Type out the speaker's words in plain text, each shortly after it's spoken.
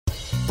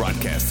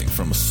Broadcasting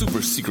from a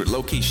super secret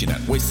location at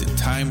Wasted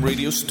Time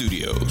Radio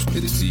Studios.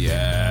 It is the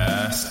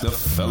Ask the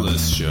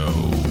Fellas Show.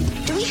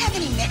 Do we have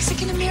any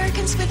Mexican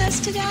Americans with us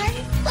today?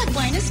 Like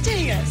Buenos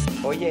Dias.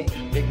 Oye,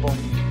 Big Boy,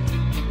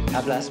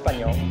 habla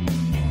español.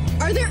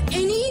 Are there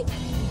any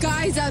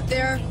guys out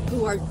there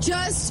who are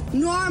just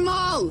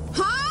normal,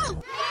 huh?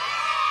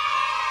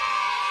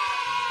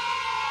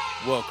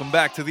 Welcome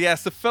back to the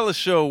Ask the Fellas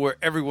Show, where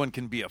everyone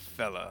can be a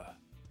fella.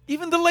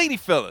 Even the lady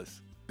fellas.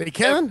 They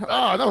can?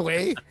 Oh, no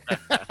way.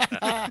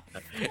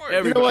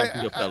 You know what?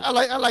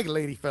 I like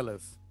lady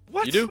fellas.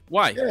 What? You do?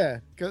 Why? Yeah,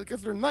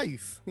 because they're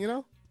nice, you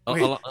know?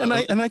 And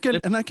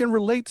I can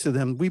relate to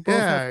them. We both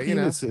have you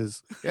know.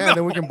 penises. Yeah,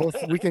 and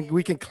then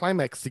we can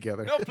climax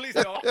together. No, please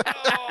don't.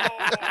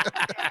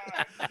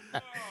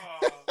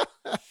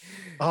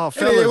 Oh,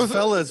 Hey,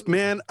 fellas,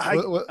 man, I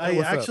what's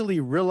actually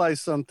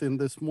realized something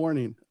this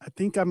morning. I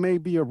think I may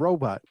be a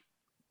robot.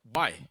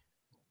 Why?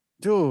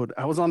 Dude,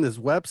 I was on this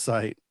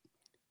website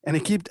and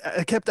it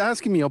kept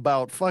asking me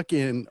about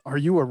fucking, are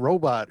you a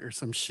robot or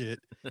some shit?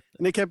 And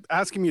they kept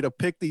asking me to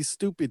pick these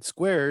stupid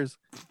squares.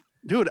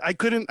 Dude, I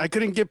couldn't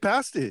get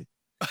past it.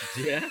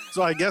 Yeah.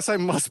 So I guess I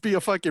must be a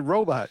fucking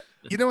robot.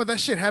 You know what? That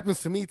shit happens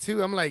to me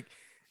too. I'm like,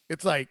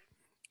 it's like,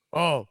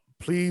 oh,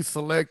 please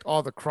select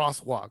all the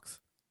crosswalks.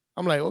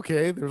 I'm like,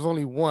 okay, there's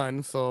only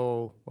one,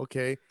 so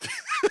okay.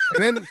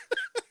 And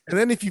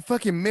then if you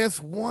fucking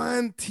miss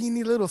one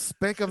teeny little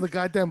speck of the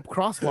goddamn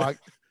crosswalk,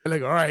 you're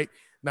like, all right,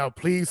 now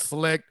please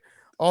select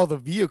all the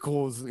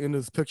vehicles in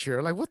this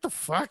picture. Like, what the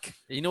fuck?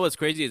 You know what's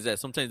crazy is that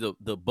sometimes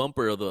the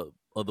bumper of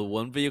the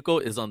one vehicle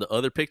is on the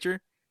other picture.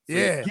 So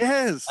Yeah.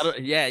 Yes.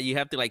 you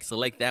have to like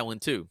select that one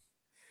too.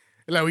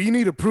 Like, well, you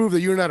need to prove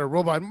that you're not a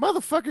robot.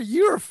 Motherfucker,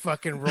 you're a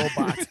fucking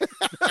robot.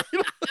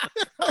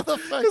 How the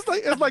fuck?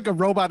 It's like a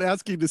robot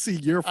asking to see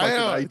your I fucking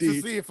know, ID.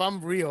 to see if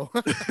I'm real.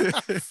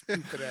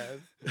 Stupid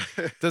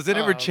ass. Does it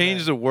ever change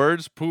man. the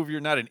words, prove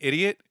you're not an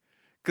idiot?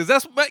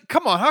 Because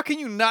come on, how can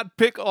you not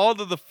pick all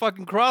of the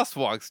fucking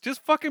crosswalks?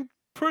 Just fucking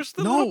push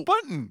the little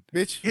button.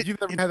 Bitch, you've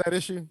never had that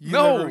issue?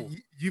 No.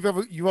 You've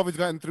always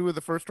gotten through with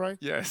the first try?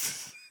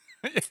 Yes.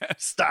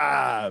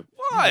 Stop.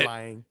 What? You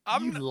lying.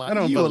 I'm- I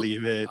don't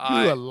believe it.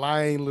 You a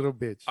lying little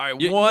bitch. All right,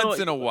 You once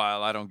know- in a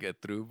while I don't get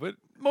through, but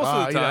most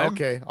of the Yeah, time,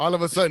 okay. All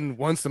of a sudden,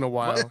 once in a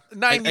while.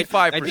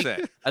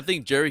 95%. I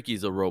think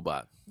Jericho's a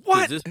robot. 'Cause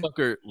What? This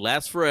fucker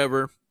lasts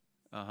forever.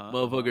 Uh-huh.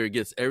 Motherfucker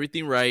gets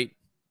everything right.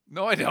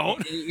 No, I don't.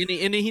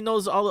 And he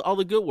knows all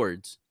the good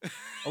words,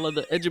 all of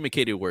the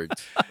educated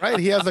words. Right?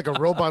 He has like a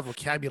robot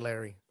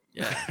vocabulary.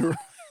 Yeah.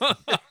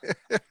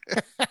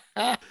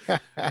 Ah,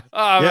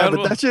 Yeah, man, but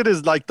well- that shit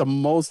is like the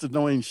most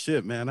annoying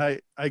shit, man.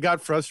 I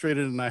got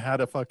frustrated and I had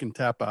to fucking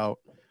tap out.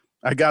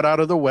 I got out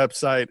of the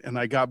website and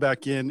I got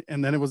back in,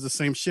 and then it was the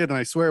same shit, and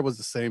I swear it was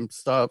the same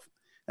stuff.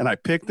 And I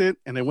picked it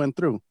and it went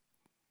through.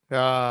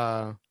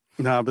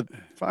 Nah, but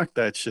fuck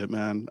that shit,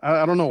 man.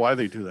 I don't know why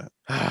they do that.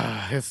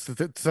 It's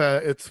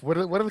what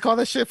do they call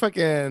that shit?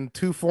 Fucking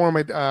two-form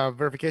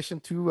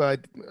verification,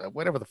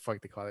 whatever the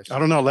fuck they call that shit. I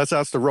don't know. Let's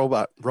ask the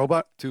robot.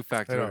 Robot? I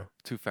know.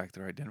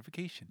 two-factor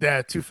identification.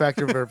 Yeah,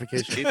 two-factor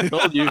verification. He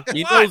told you.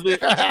 He knows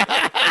it.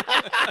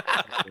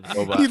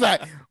 He's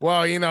like,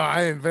 well, you know,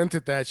 I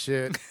invented that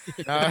shit.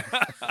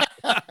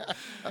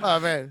 Oh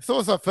man. So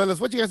what's up, fellas?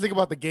 What you guys think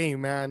about the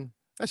game, man?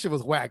 That shit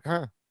was whack,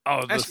 huh?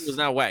 Oh, That shit was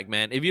not whack,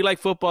 man. If you like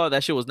football,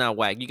 that shit was not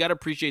whack. You got to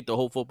appreciate the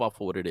whole football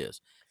for what it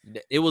is.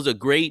 It was a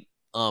great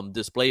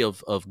display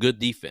of good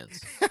defense.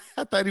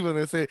 I thought he was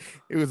gonna say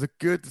it was a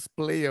good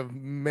display of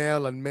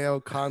male and male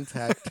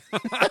contact.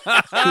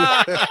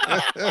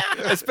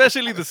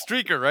 especially the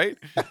streaker, right?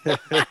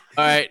 All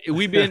right,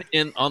 we've been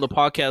on the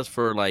podcast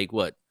for like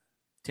what,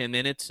 10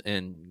 minutes,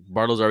 and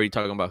Barlow's already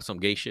talking about some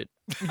gay shit.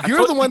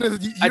 You're the one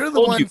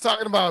told you.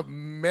 talking about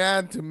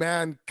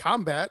man-to-man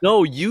combat,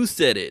 No, you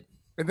said it.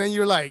 and then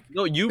you're like,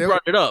 No, you There-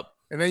 brought it up.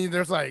 and then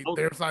Oh.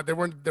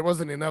 there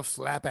wasn't enough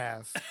slap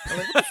ass. I'm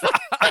like,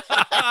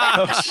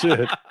 Oh,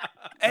 shit.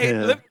 Hey,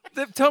 Yeah.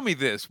 tell me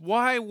this.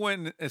 Why,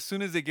 as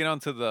soon as they get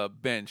onto the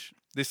bench,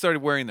 they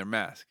started wearing their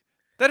mask?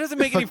 That doesn't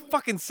make any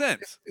fucking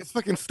sense. it's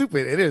fucking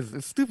stupid. It is.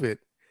 It's stupid.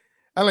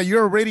 I'm like,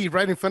 you're already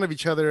right in front of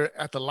each other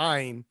at the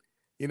line,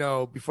 you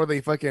know, before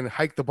they fucking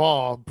hike the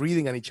ball,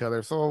 breathing on each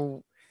other.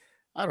 So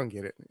I don't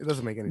get it. It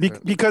doesn't make any sense.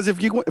 Because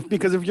if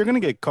you're gonna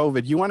get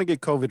COVID, you want to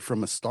get COVID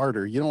from a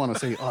starter. You don't want to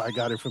say, "Oh, I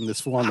got it from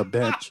this fool on the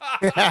bench."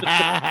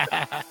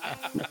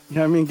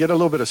 Yeah, I mean, get a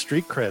little bit of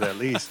street cred at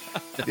least.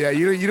 Yeah,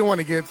 you don't want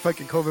to get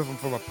fucking COVID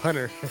from a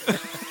punter.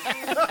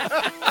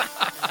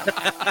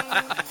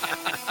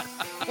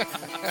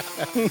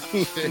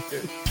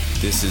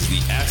 This is the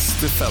Ask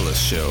the Fellas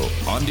Show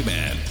on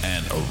demand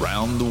and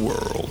around the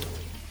world.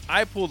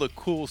 I pulled a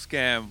cool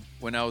scam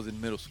when I was in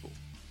middle school.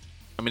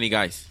 How many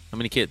guys? How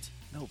many kids?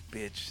 No,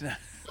 bitch.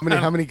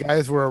 How many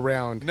guys were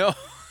around? No,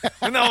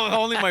 no,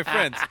 only my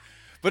friends.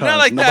 But not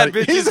like that,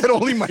 Nobody- He bitches. said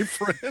only my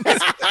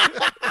friends.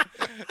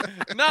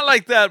 Not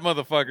like that,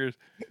 motherfuckers.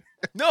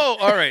 No,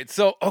 all right.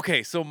 So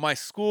my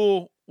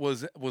school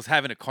was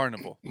having a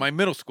carnival, my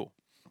middle school.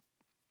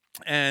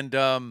 And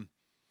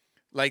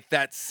like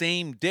that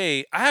same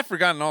day, I had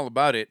forgotten all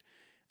about it,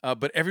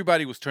 but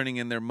everybody was turning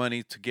in their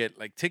money to get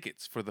like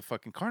tickets for the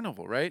fucking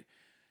carnival, right?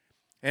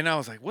 And I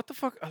was like, what the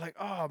fuck? I'm like,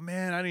 oh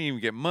man, I didn't even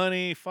get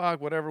money. Fuck,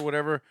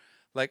 whatever.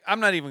 Like, I'm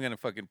not even gonna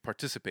fucking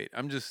participate.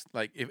 I'm just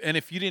like,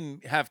 if you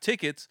didn't have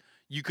tickets,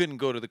 you couldn't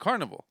go to the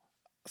carnival.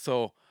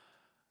 So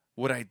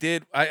what I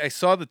did, I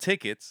saw the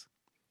tickets,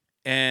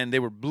 and they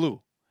were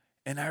blue,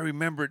 and I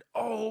remembered,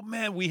 oh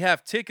man, we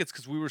have tickets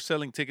because we were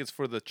selling tickets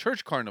for the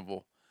church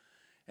carnival.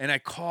 And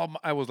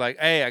I was like,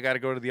 hey, I got to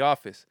go to the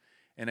office.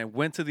 And I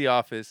went to the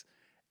office,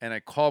 and I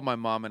called my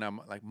mom, and I'm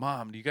like,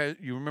 Mom,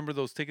 you remember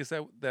those tickets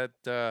that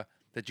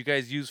you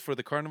guys used for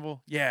the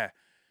carnival? Yeah.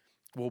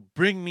 Well,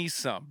 bring me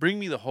some. Bring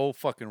me the whole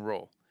fucking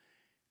roll.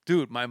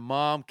 Dude, my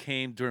mom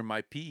came during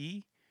my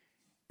PE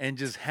and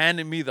just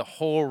handed me the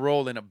whole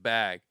roll in a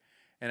bag.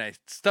 And I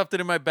stuffed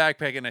it in my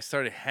backpack, and I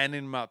started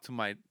handing them out to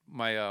my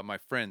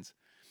friends,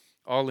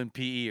 all in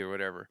PE or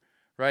whatever,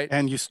 right?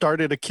 And you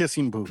started a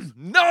kissing booth.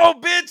 No,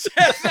 bitch!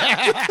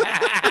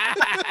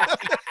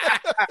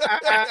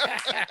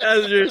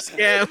 That's your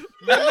scam.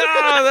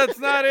 No, that's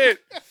not it.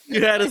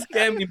 You had a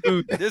scamming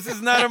booth. This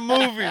is not a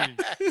movie.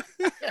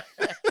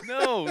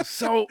 No,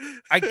 so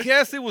I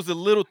guess it was a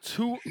little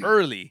too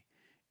early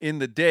in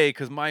the day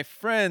because my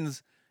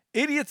friends,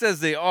 idiots as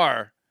they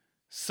are,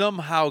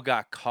 somehow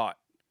got caught.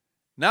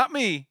 Not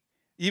me,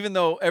 even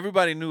though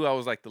everybody knew I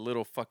was like the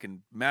little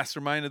fucking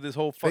mastermind of this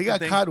whole fucking They got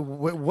thing. caught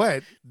with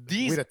what?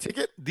 With a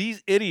ticket?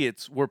 These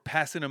idiots were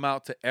passing them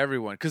out to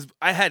everyone because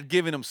I had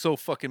given them so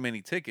fucking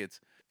many tickets,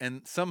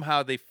 and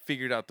somehow they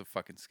figured out the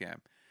fucking scam.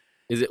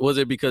 Was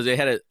it because they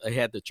had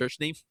the church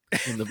name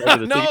in the back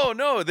of the ticket?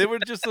 No, they were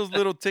just those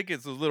little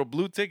tickets, those little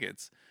blue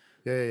tickets.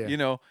 Yeah. You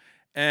know,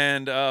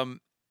 and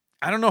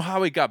I don't know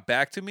how it got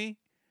back to me,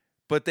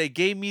 but they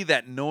gave me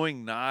that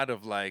knowing nod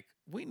of like,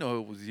 we know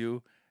it was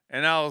you.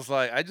 And I was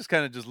like, I just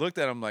kind of just looked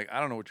at them like, I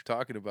don't know what you're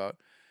talking about.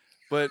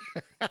 But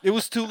it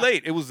was too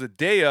late. It was the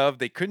day of.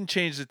 They couldn't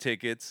change the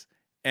tickets.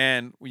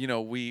 And, you know,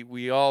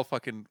 we all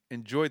fucking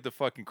enjoyed the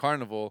fucking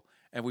carnival.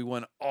 And we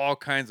won all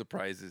kinds of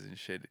prizes and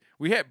shit.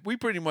 We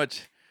pretty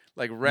much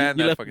like ran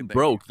You that left fucking thing.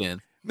 broke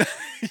then.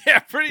 Yeah,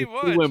 pretty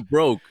much. We went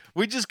broke.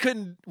 We just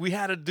couldn't. We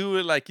had to do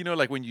it like, you know,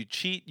 like when you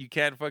cheat, you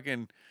can't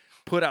fucking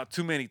put out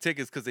too many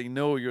tickets because they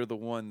know you're the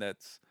one that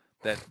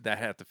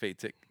had to pay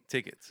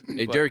tickets.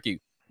 Hey, But-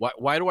 Jerky,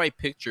 why do I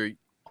picture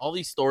all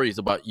these stories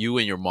about you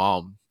and your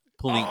mom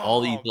pulling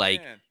all these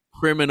like man.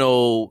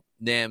 criminal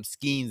damn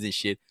schemes and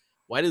shit?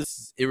 Why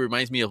does it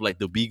reminds me of like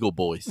the Beagle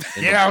Boys?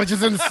 And Yeah, I was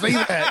just gonna say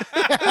that.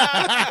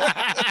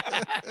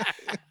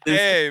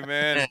 Hey,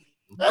 man.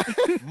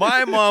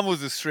 My mom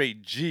was a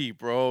straight G,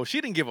 bro. She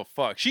didn't give a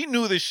fuck. She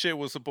knew this shit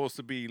was supposed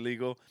to be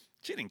illegal.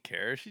 She didn't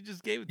care. She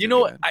just gave it to you me, know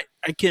what? man.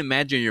 I can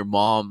imagine your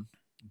mom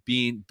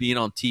being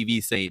on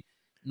TV saying,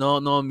 No,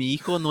 mi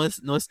hijo no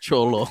es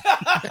cholo.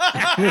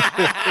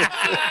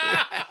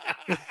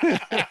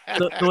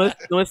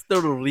 no es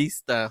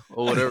terrorista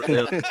or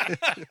whatever.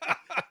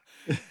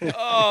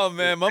 Oh,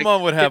 man. My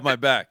mom would have my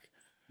back.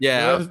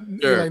 Yeah,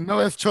 You're like, no,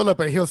 it's Chola,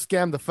 but he'll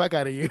scam the fuck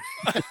out of you.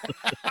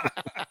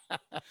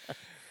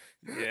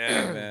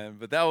 Yeah, man.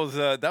 But that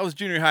was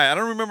junior high. I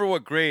don't remember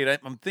what grade.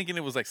 I'm thinking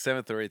it was like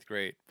 7th or 8th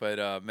grade.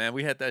 But man,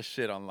 we had that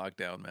shit on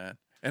lockdown, man.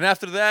 And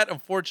after that,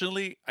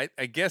 unfortunately,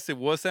 I guess it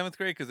was 7th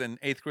grade because in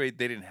 8th grade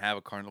they didn't have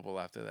a carnival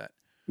after that.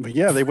 But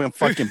yeah, they went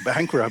fucking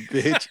bankrupt,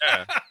 bitch.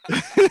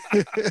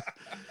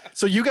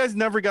 So you guys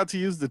never got to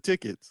use the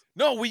tickets.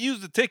 No, we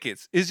used the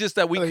tickets. It's just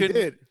that we Oh, they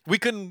did.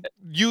 couldn't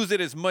use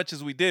it as much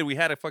as we did. We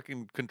had to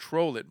fucking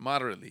control it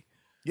moderately.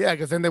 Yeah,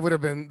 because then they would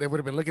have been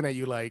looking at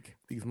you like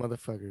these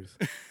motherfuckers.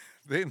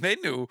 They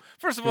knew.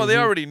 First of all, they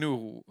already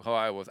knew how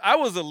I was. I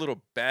was a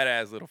little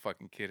badass little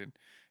fucking kid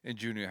in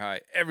junior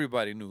high.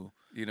 Everybody knew,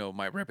 you know,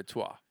 my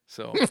repertoire.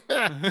 So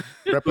Sounds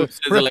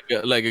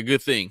like a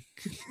good thing.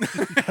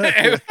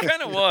 it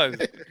kind of was.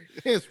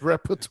 His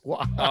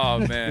repertoire. Oh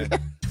man.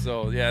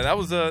 So yeah, that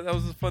was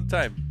a fun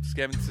time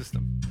scamming the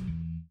system.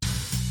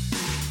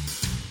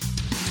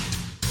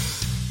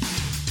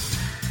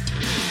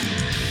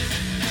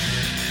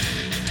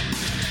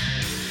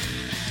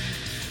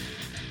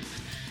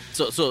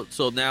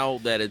 So now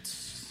that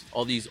it's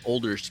all these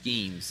older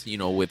schemes, you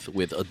know,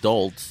 with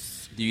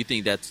adults, do you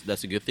think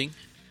that's a good thing?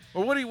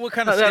 Well, what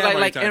kind of scam are you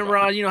like talking about?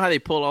 Enron, you know how they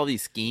pull all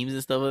these schemes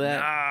and stuff like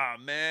that? Ah,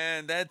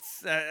 man, that's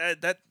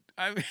that.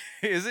 I mean,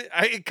 is it?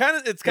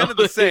 It's kind of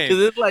the same.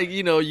 Because it's like,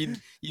 you know, you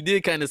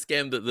did kind of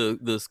scam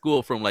the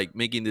school from like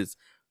making this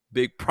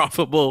big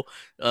profitable,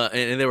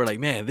 and they were like,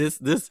 man, this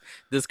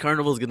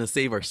carnival is gonna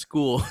save our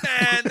school.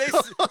 Man,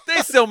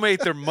 they still made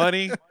their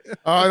money.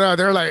 Oh no,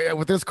 they're like,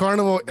 with this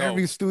carnival, No.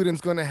 every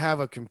student's gonna have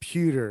a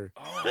computer.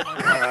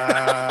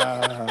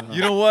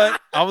 You know what?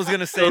 I was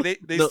gonna say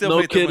they no, still no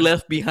made their kid money.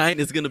 left behind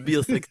is gonna be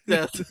a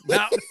success.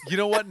 Now, you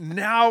know what?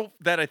 Now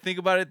that I think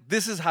about it,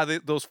 this is how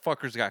those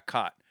fuckers got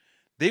caught.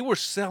 They were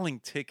selling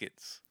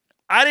tickets.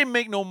 I didn't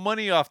make no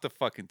money off the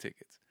fucking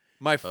tickets.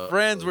 My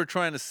friends were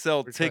trying to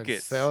sell We're trying to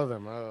tickets, sell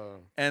them.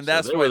 Oh. and So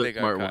that's they why were the they got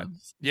smart caught.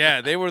 ones.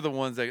 Yeah, they were the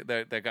ones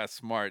that got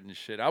smart and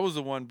shit. I was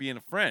the one being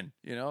a friend,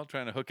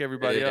 trying to hook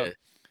everybody up.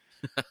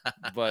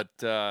 But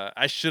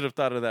I should have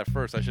thought of that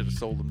first. I should have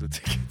sold them the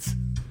tickets.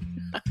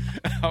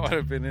 That would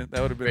have been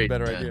a Great,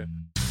 better man. idea.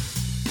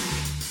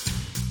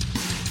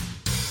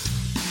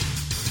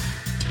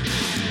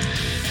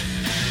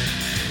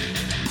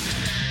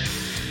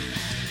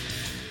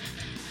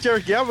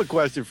 Cherokee, I have a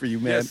question for you,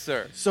 man. Yes,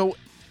 sir. So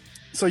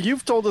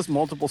you've told us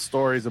multiple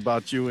stories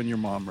about you and your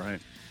mom, right?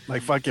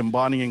 Like fucking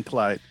Bonnie and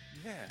Clyde.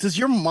 Yeah. Does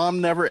your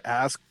mom never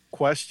ask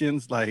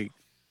questions like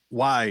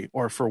why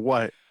or for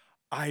what?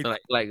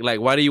 Like,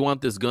 why do you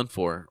want this gun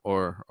for?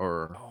 Or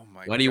Oh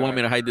my why do you want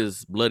me God. to hide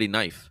this bloody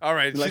knife? All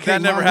right, Like, that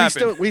hey, never Mom,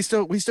 happened. We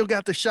still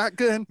got the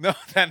shotgun. No,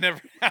 that never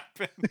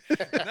happened.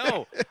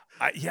 No,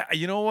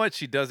 you know what?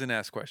 She doesn't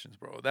ask questions,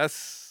 bro.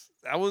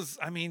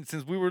 I mean,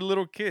 since we were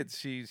little kids,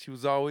 she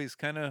was always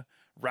kind of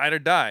ride or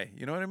die.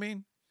 You know what I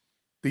mean?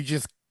 Did you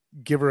just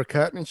give her a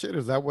cut and shit?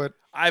 Is that what?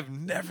 I've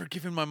never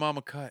given my mom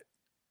a cut.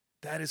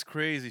 That is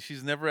crazy.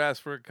 She's never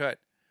asked for a cut.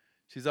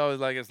 She's always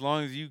like, as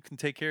long as you can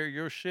take care of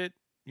your shit,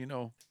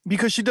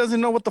 Because she doesn't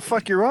know what the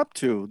fuck you're up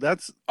to.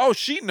 That's Oh,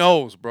 she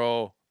knows,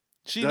 bro.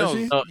 She Does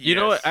knows. she? You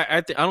know what?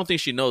 Yes. I don't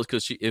think she knows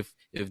because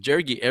if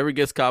Jerry ever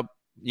gets caught,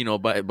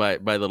 by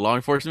the law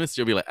enforcement,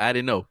 she'll be like, I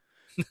didn't know.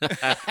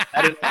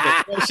 I didn't know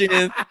the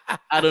questions.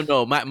 I don't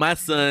know. My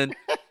son,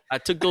 I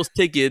took those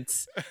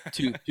tickets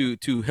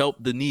to help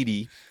the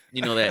needy.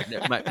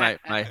 That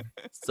my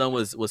son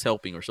was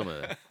helping or something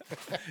like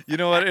that. You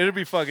know what? It'd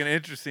be fucking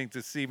interesting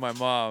to see my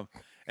mom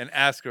and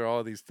ask her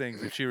all these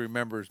things if she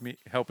remembers me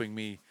helping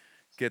me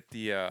get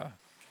the.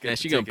 Man,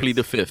 she gonna plead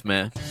the fifth,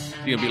 man.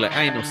 She gonna be like,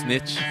 I ain't no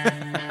snitch.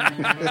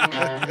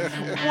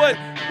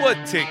 What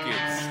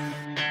tickets?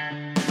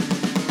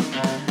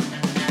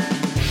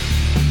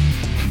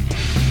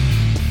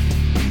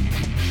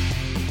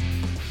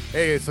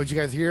 Hey, so did you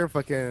guys hear?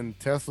 Fucking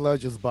Tesla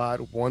just bought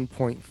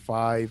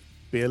 $1.5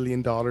 billion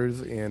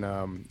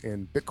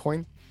in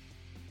Bitcoin.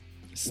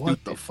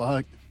 what the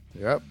fuck?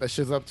 Yep, that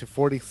shit's up to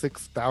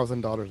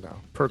 $46,000 now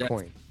per That's-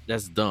 coin.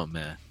 That's dumb,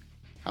 man.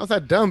 How's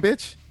that dumb,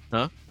 bitch?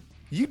 Huh?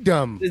 You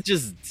dumb. It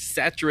just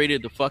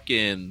saturated the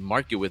fucking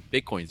market with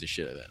bitcoins and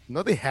shit like that.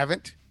 No, they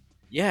haven't.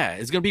 Yeah,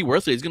 it's gonna be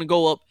worthless. It's gonna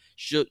go up,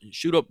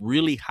 shoot up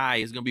really high.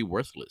 It's gonna be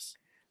worthless.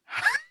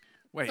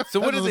 Wait,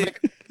 so what That are they?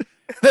 doesn't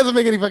doesn't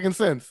make any fucking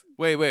sense.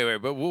 Wait.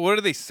 But what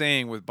are they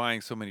saying with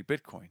buying so many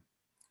Bitcoin?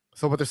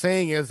 So what they're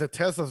saying is that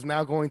Tesla's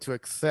now going to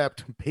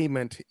accept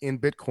payment in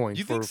Bitcoin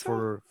You for, think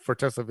so? for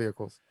Tesla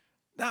vehicles.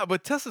 Nah,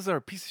 but Teslas are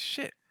a piece of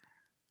shit.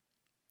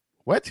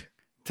 What?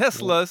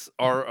 Teslas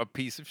are a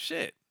piece of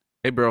shit.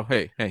 Hey, bro.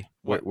 Hey.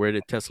 What? Where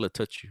did Tesla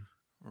touch you?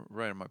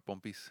 Right in my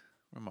bumpies,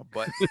 in my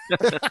butt.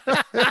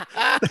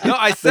 No,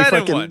 I They sat in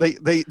fucking one.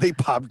 they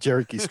popped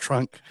Cherokee's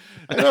trunk.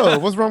 I know.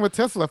 What's wrong with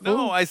Tesla? Fool?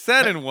 No, I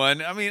sat in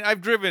one. I mean,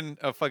 I've driven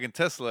a fucking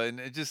Tesla, and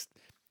it just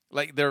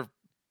like they're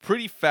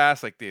pretty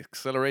fast, like the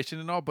acceleration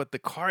and all. But the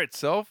car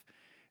itself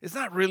is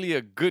not really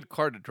a good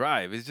car to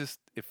drive. It's just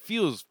it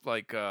feels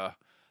like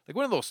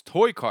one of those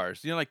toy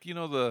cars.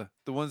 The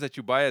ones that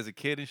you buy as a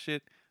kid and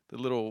shit. The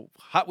little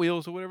Hot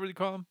Wheels or whatever you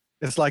call them.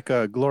 It's like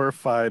a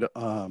glorified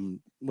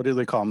what do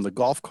they call them? The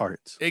golf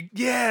carts.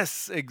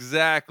 Yes,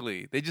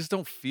 exactly. They just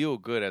don't feel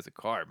good as a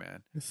car,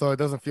 man. So it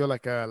doesn't feel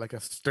like a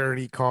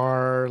sturdy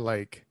car.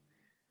 Like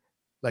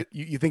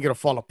you think it'll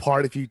fall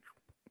apart if you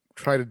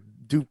try to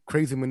do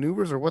crazy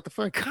maneuvers, or what the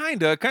fuck?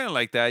 Kinda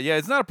like that. Yeah,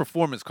 it's not a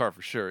performance car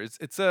for sure.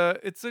 It's a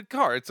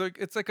car. It's like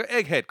an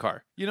egghead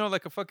car.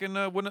 Like a fucking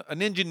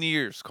an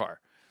engineer's car.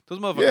 Those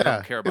motherfuckers Yeah,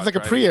 don't care about. it's like a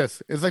driving.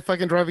 Prius. It's like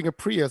fucking driving a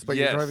Prius, but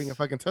Yes. you're driving a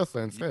fucking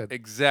Tesla instead.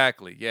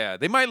 Exactly. Yeah,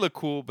 they might look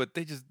cool, but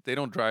they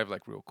don't drive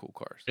like real cool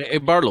cars. Hey,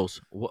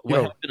 Barlos, what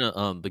Yo.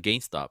 happened to the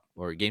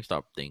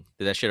GameStop thing?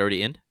 Did that shit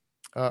already end?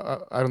 I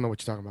don't know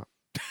what you're talking about.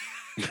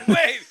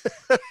 Wait,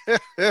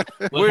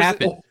 What Where's it-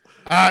 happened?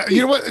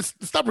 You know what?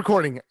 Stop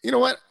recording. You know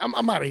what?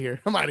 I'm out of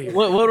here. I'm out of here.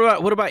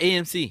 What about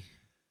AMC?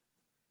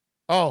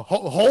 Oh,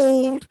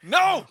 hold.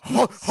 no,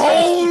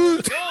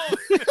 Hold.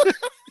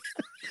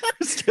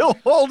 Still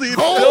holding.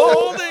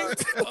 holding.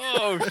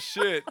 Oh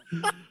shit!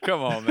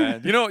 Come on,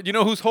 man. You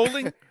know who's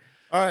holding?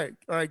 All right.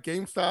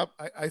 GameStop.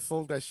 I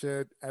sold that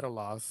shit at a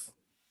loss.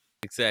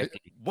 Exactly.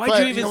 Why'd But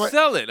you you even know what?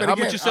 sell it? But How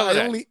again, much you sell I it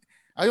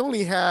at?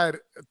 only had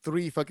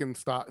three fucking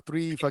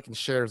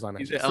shares on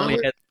He it. said, So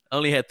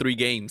only had 3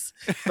 games.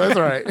 that's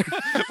all right.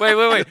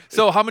 Wait.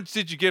 So how much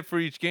did you get for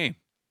each game?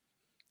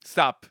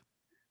 Stop.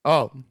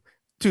 Oh,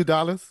 $2.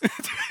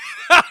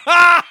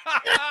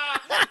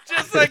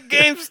 Just like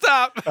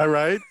GameStop. All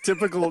right.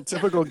 Typical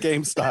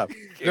GameStop.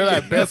 They're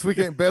like best we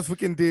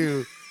can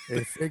do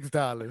is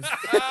 $6.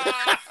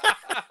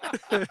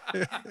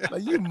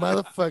 Like, you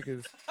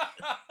motherfuckers.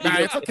 Nah,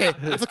 it's okay.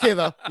 It's okay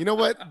though. You know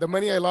what? The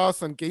money I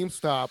lost on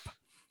GameStop,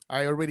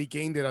 I already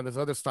gained it on this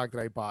other stock that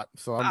I bought.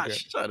 So I'm good.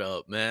 Shut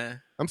up,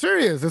 man. I'm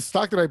serious. This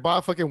stock that I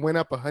bought fucking went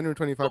up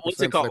 125% What's it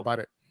since I called? bought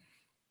it.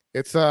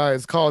 It's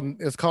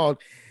called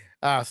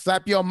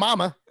Slap Your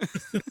Mama.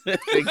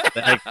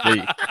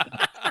 Exactly.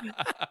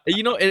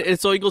 You know, and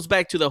so it goes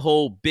back to the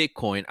whole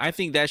Bitcoin. I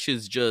think that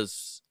shit's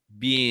just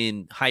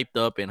being hyped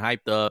up,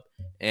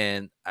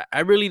 and I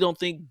really don't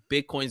think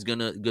Bitcoin's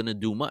gonna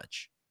do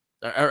much.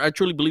 I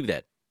truly believe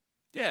that.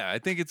 Yeah, I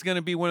think it's going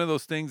to be one of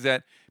those things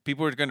that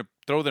people are going to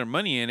throw their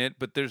money in it,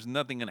 but there's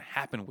nothing going to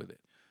happen with it.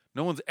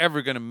 No one's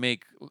ever going to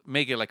make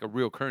it like a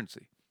real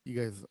currency.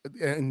 You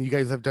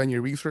guys have done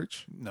your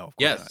research? No, of course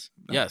Yes,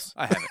 not. No, yes.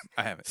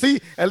 I haven't.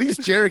 See, at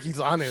least Cherokee's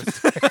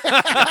honest.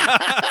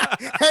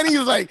 And he's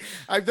like,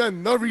 I've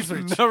done no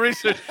research. No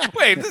research.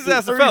 Wait, this is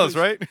Ask the Fellas,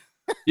 right?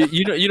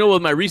 You know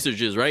what my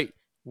research is, right?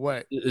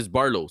 What? It's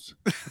Barlow's.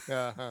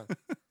 Uh-huh.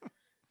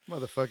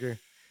 Motherfucker.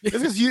 It's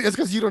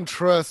because you don't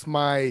trust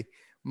my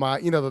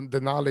the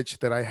knowledge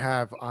that I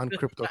have on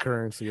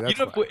cryptocurrency. That's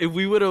You know, why. if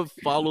we would have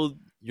followed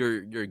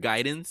your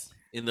guidance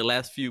in the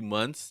last few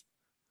months,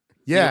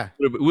 Yeah.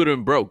 we would have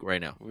been broke right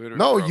now.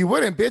 No, you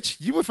wouldn't, bitch.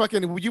 You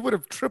would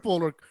have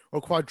tripled or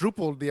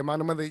quadrupled the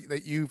amount of money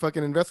that you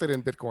fucking invested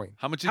in Bitcoin.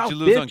 How much did How, you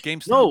lose bitch? on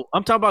GameStop? No,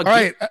 I'm talking about All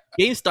right.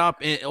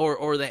 GameStop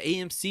or the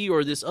AMC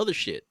or this other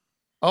shit.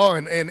 Oh,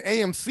 and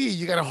AMC,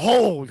 you gotta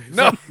hold.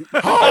 No.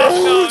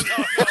 Hold.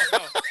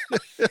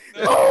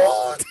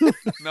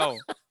 No.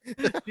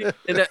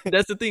 And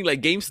that's the thing.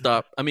 Like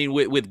GameStop, I mean,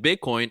 with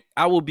Bitcoin,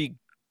 I will be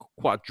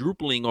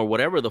quadrupling or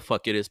whatever the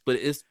fuck it is, but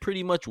it's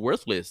pretty much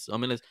worthless. I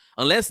mean,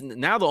 unless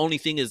now the only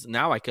thing is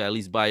now I can at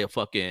least buy a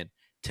fucking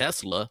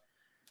Tesla.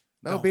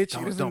 No, Don't- bitch,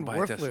 don't- it isn't don't buy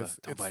a Tesla. worthless.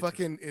 Don't It's buy a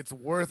fucking, it's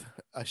worth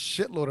a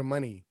shitload of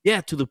money.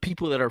 Yeah, to the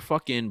people that are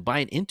fucking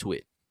buying into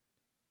it,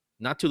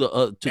 not to the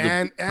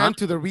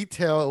To the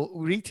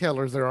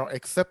retailers that are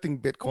accepting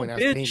Bitcoin as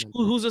bitch, payment.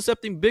 who's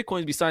accepting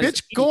Bitcoins besides?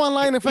 Bitch, go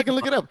online and fucking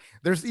look it up.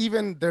 There's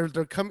even there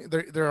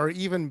are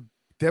even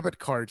debit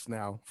cards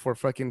now for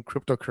fucking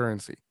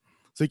cryptocurrency,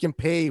 so you can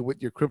pay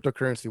with your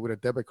cryptocurrency with a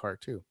debit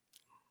card too.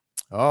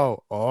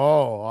 Oh,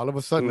 all of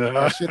a sudden, I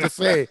got shit to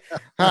say,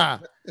 huh?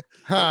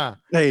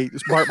 Hey,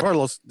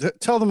 Barlos,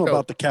 tell them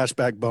about the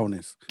cashback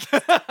bonus.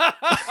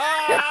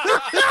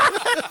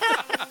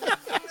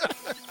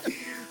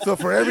 So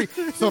for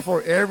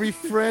every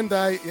friend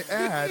I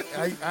add,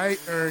 I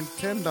earn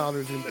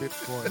 $10 in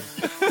Bitcoin.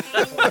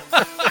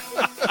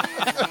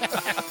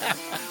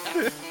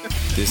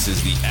 This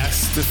is the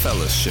Ask the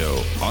Fellas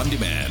show on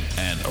demand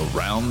and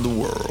around the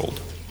world.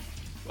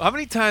 How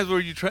many times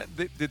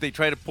did they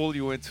try to pull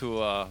you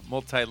into a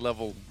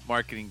multi-level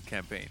marketing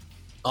campaign?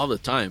 all the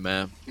time,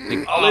 man.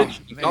 In Oh,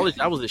 college,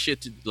 that was the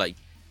shit. Like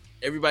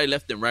everybody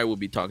left and right would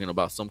be talking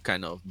about some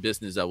kind of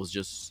business that was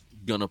just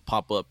gonna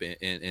pop up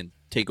and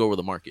take over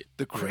the market.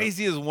 The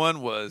craziest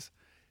one was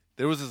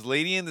there was this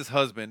lady and this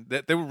husband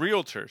that they were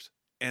realtors,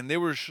 and they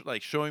were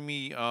like showing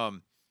me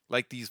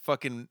like these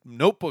fucking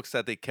notebooks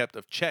that they kept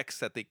of checks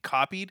that they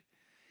copied,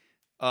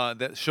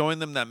 that showing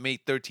them that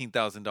made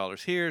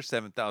 $13,000 here,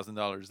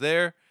 $7,000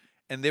 there,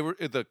 and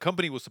the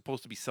company was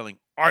supposed to be selling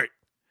art.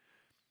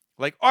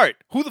 Like art.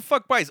 Who the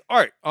fuck buys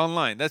art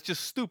online? That's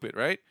just stupid,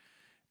 right?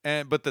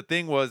 But the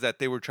thing was that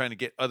they were trying to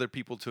get other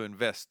people to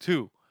invest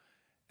too.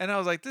 And I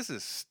was like, this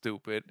is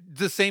stupid.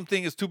 The same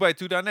thing as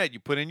 2x2.net. You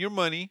put in your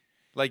money,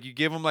 like you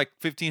give them like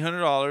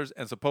 $1,500,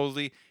 and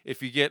supposedly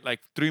if you get like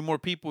 3 more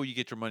people, you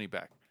get your money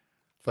back.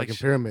 Fucking Like,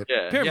 pyramid.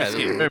 Pyramid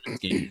scheme. pyramid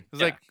scheme.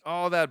 It's like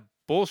all that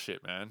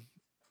bullshit, man.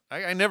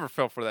 I never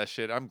fell for that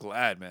shit. I'm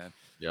glad, man.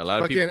 Yeah, a lot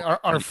of Fucking people.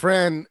 our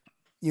friend,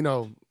 you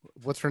know,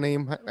 what's her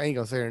name? I ain't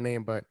gonna say her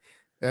name, but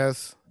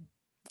S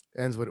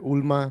ends with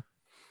Ulma.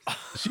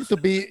 She used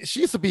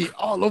to be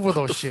all over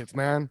those shits,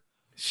 man.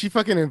 She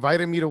fucking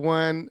invited me to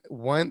one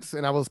once,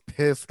 and I was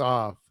pissed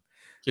off.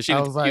 So she I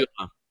didn't was tell you,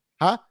 like,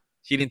 huh?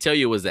 She didn't tell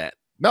you it was that.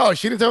 No,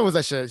 she didn't tell me it was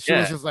that shit. She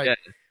was Yeah, just like, yeah.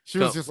 she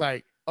was Cool. just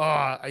like,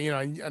 oh, you know,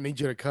 I need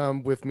you to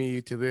come with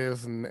me to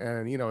this,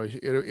 and you know,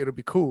 it'll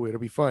be cool. It'll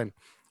be fun.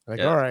 Like,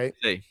 Yeah. all right.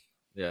 Hey,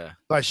 yeah.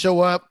 So I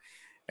show up,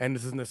 and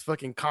this is in this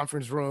fucking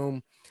conference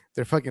room.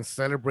 They're fucking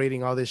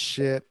celebrating all this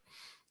shit,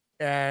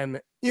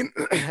 and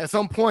at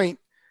some point,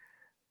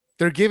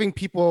 they're giving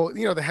people,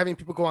 you know, they're having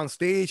people go on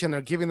stage, and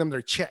they're giving them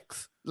their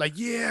checks. Like,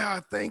 yeah,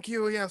 thank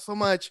you, yeah, so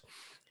much,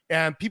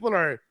 and people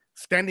are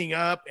standing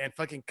up and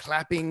fucking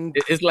clapping.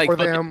 It's like for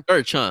fucking them.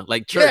 church, huh?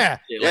 Like church. Yeah,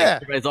 shit. Like, yeah.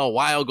 Everybody's all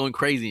wild, going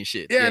crazy and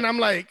shit. Yeah, and I'm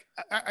like,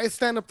 I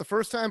stand up the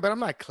first time, but I'm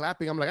not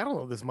clapping. I'm like, I don't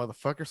know this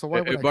motherfucker, so why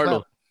Hey, would I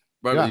Bartle,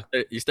 clap? Bartle,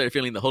 Yeah. you started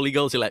feeling the Holy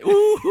Ghost. You're like,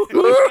 ooh.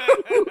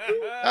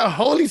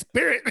 Holy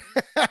Spirit.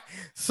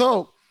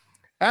 So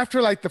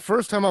after like the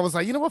first time, I was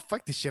like, you know what?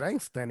 Fuck this shit. I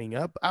ain't standing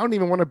up. I don't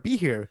even want to be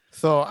here.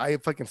 So I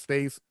fucking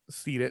stay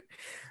seated.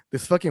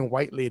 This fucking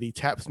white lady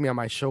taps me on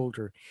my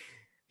shoulder.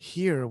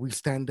 Here we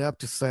stand up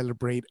to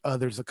celebrate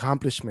others'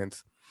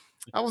 accomplishments.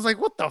 I was like,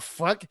 what the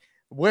fuck?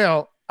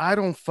 Well, I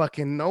don't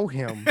fucking know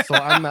him, so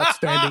I'm not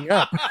standing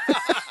up.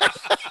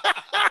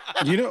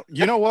 You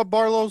know what,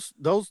 Barlos?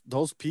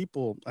 Those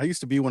people. I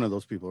used to be one of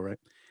those people, right?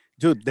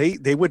 Dude,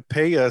 they would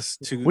pay us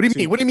to. What do you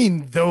mean? What do you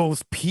mean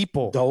those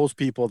people? Those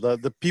people,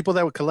 the people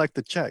that would collect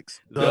the checks.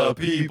 The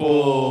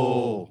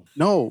people.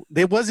 No,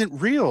 it wasn't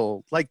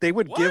real. Like they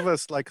would give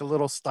us like a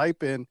little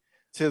stipend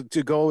to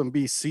go and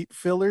be seat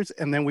fillers,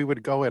 and then we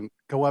would go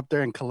up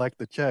there and collect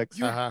the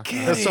checks. Uh-huh.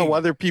 Just so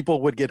other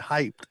people would get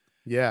hyped.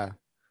 Yeah.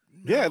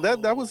 Yeah,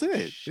 that was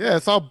it. Yeah,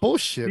 it's all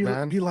bullshit,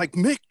 man. Be like,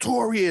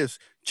 Victorious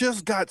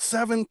just got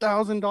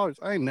 $7,000.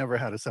 I ain't never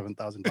had a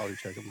 $7,000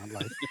 check in my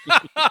life,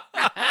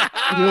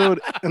 dude.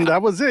 And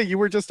that was it. You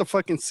were just a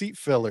fucking seat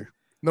filler.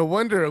 No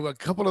wonder a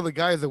couple of the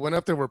guys that went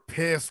up there were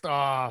pissed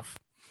off.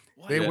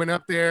 They went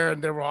up there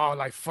and they were all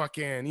like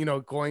fucking,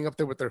 going up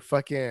there with their,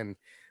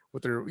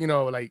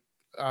 like,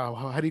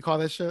 how do you call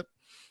that shit?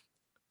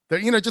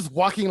 They're, just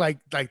walking like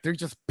they're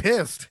just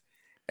pissed,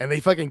 and they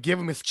fucking give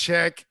him his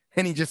check,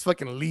 and he just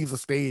fucking leaves the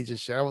stage and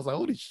shit. I was like,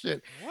 holy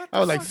shit. I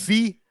was like,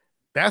 see,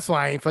 that's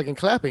why I ain't fucking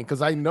clapping,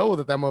 because I know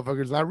that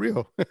motherfucker's not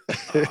real.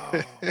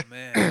 Oh,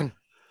 man.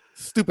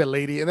 Stupid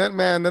lady. And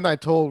then I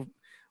told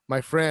my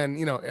friend,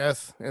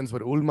 S ends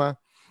with Ulma,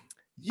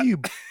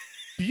 you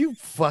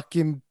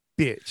fucking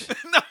bitch.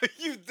 No,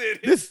 you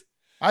didn't.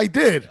 I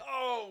did.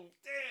 Oh,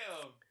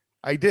 damn.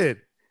 I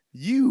did.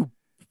 You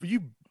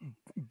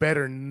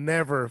better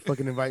never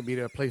fucking invite me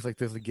to a place like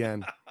this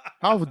again.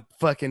 How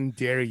fucking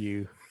dare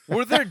you?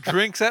 Were there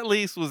drinks at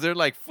least? Was there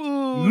like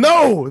food?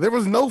 No, there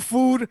was no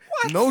food,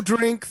 no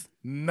drinks,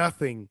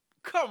 nothing.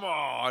 Come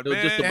on, It was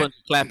man. just a bunch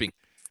of clapping.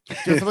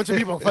 Just a bunch of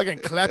people fucking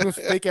clapping,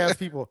 fake ass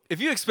people.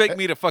 If you expect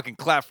me to fucking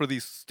clap for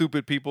these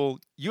stupid people,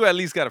 you at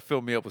least got to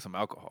fill me up with some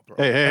alcohol, bro.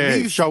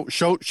 Hey, show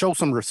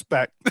some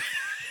respect.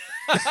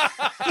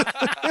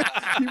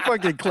 You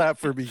fucking clap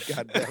for me,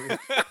 goddammit.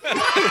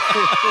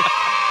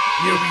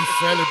 Here we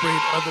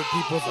celebrate other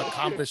people's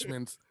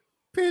accomplishments.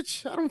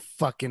 Bitch, I don't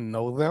fucking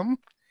know them.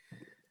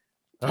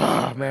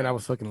 Oh, man, I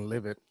was fucking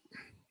livid.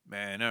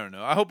 Man, I don't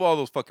know. I hope all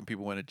those fucking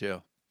people went to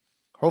jail.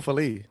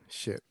 Hopefully.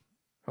 Shit.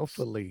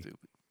 Hopefully. Stupid.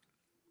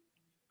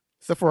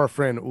 Except for our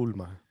friend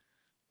Ulma.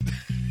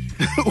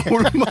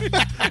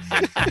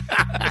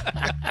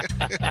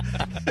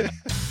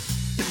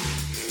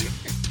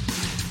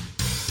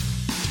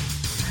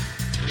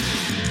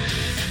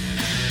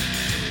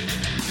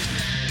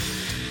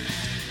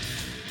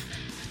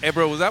 Hey,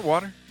 bro, was that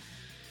water?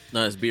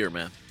 No, it's beer,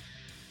 man.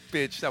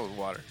 Bitch, that was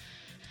water.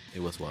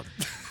 It was water.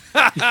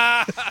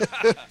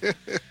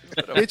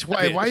 Bitch,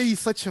 why are you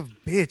such a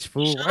bitch,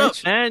 fool? Shut Why up,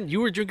 man. You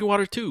were drinking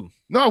water too.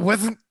 No, I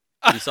wasn't.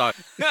 You saw it.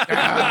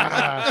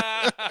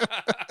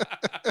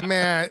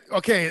 Man,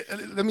 okay,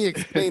 let me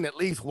explain at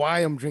least why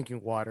I'm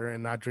drinking water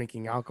and not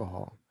drinking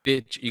alcohol.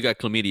 Bitch, you got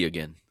chlamydia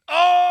again.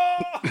 Oh!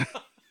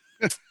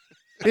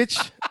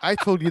 Bitch, I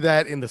told you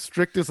that in the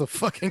strictest of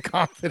fucking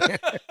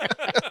confidence.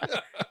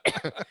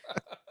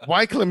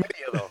 Why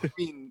chlamydia, though? I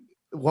mean,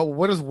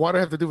 what does water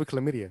have to do with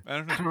chlamydia? I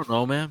don't I know. don't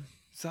know, man.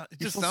 It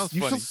just sounds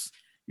funny.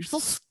 You're so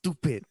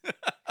stupid.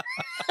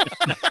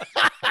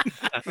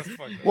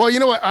 Well, you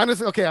know what?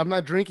 Honestly, okay, I'm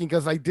not drinking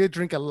because I did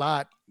drink a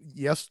lot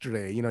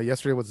yesterday.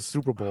 Yesterday was the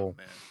Super Bowl,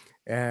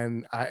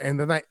 and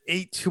then I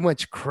ate too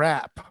much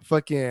crap.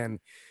 Fucking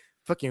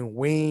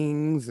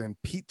wings and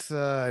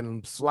pizza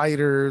and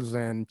sliders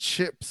and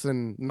chips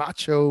and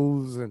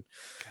nachos and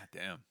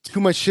Damn. too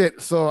much shit.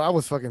 So I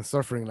was fucking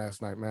suffering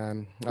last night,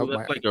 man. Well,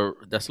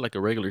 that's like a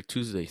regular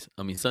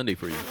Sunday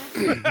for you.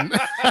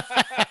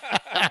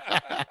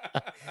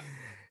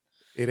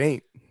 It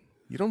ain't.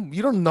 You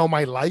don't know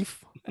my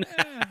life.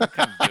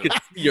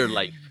 Your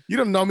life. You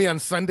don't know me on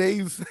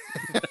Sundays.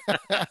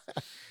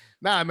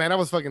 Nah, man, I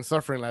was fucking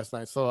suffering last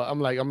night. So I'm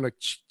like, I'm gonna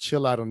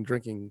chill out on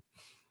drinking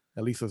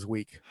at least this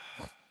week.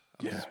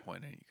 I'm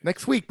disappointed in you guys.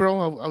 Next week,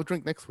 bro. I'll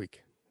drink next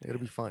week. It'll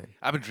be fine.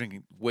 I've been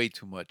drinking way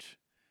too much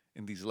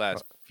in these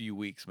last few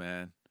weeks,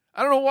 man.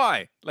 I don't know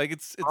why. Like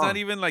it's not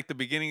even like the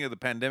beginning of the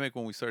pandemic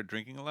when we started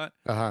drinking a lot.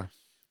 Uh-huh.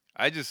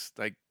 I just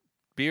like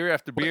beer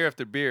after beer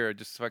after beer. I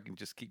just fucking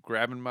keep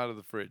grabbing them out of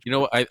the fridge. You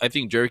know what? I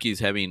think Jerky's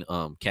having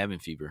cabin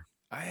fever.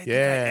 I think I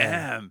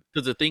am.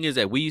 Because the thing is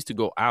that we used to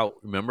go out,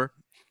 remember?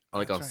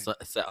 Like That's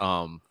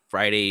on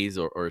Fridays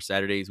or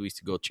Saturdays, we used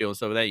to go chill and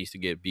stuff like that. Used to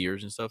get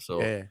beers and stuff.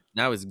 So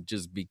now it's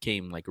just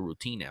became like a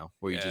routine now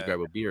where you just grab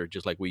a beer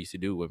just like we used to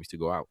do when we used to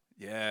go out.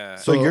 Yeah.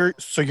 So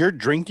you're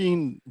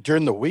drinking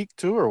during the week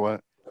too, or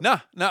what? No,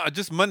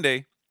 just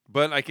Monday.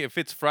 But like if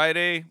it's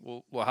Friday,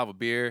 we'll have a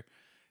beer.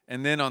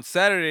 And then on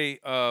Saturday,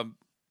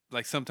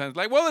 like sometimes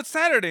it's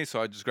Saturday,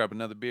 so I just grab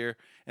another beer.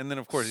 And then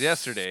of course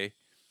yesterday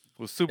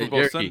was Super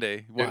Bowl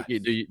Sunday. What? Do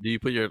you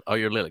put all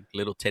your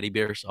little teddy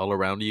bears all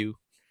around you?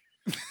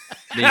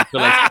 Then you put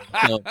like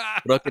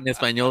Rock en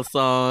Español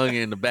song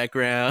in the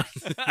background.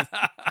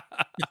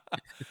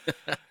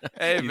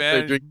 Hey you man,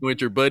 start drinking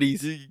with your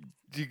buddies.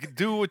 You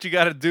do what you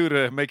got to do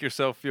to make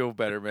yourself feel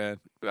better, man.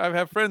 I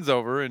have friends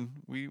over and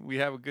we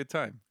have a good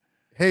time.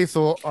 Hey,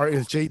 so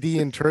is JD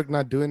and Turk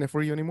not doing it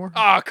for you anymore?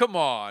 Oh, come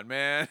on,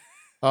 man.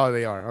 Oh,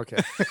 they are. Okay.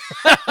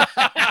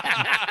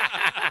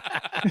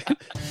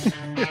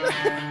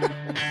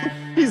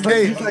 He's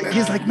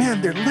like,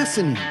 man, they're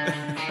listening.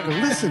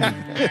 They're listening.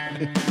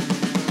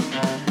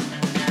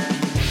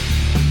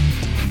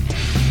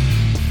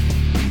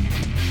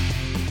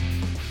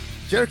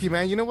 Cherokee,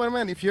 man, you know what,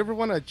 man? If you ever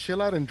want to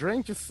chill out and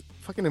drink, just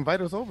fucking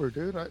invite us over,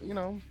 dude.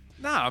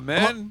 Nah,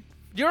 man.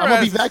 Your I'm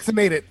gonna be ass-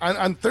 vaccinated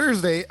on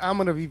Thursday. I'm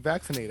gonna be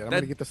vaccinated. I'm That-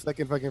 gonna get the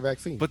second fucking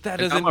vaccine. But that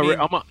I'm, doesn't mean.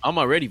 I'm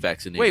already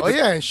vaccinated. Wait, oh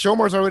yeah, and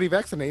Shomar's already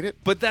vaccinated.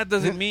 But that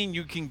doesn't mean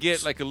you can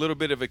get like a little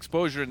bit of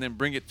exposure and then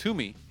bring it to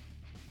me.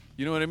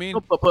 You know what I mean?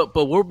 But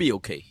we'll be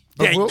okay.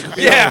 Yeah, we'll-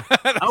 yeah.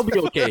 I'll be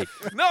okay.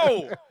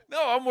 no,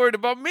 I'm worried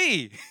about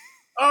me.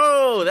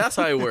 Oh, that's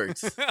how it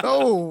works.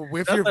 No,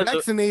 if That's you're not the-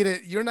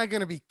 vaccinated, you're not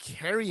gonna be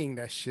carrying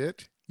that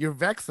shit. You're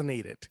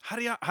vaccinated. How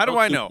do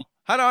I know?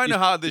 How do I know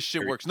how this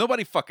shit works?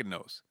 Nobody fucking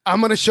knows.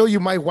 I'm gonna show you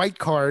my white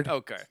card.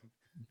 Okay.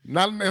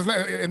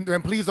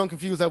 And please don't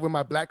confuse that with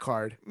my black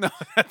card. No,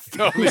 that's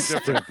totally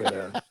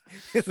different.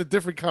 It's a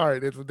different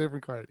card. It's a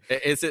different card.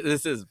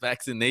 This is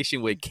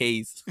vaccination with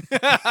K's.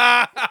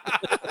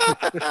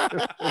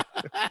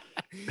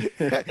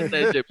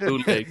 That shit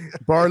bootleg.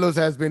 Barlow's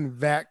has been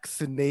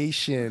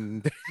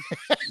vaccinated.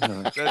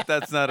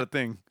 That's not a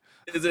thing.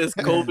 This is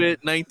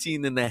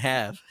COVID-19 and a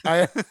half.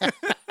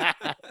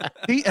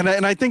 See, and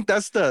I think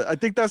that's the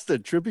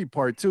trippy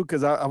part too,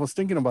 because I was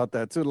thinking about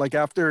that too. Like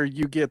after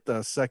you get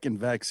the second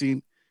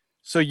vaccine,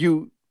 so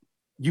you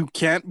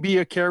can't be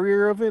a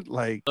carrier of it.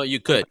 Like No, you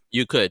could.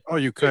 oh,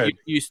 you So could.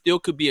 You still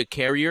could be a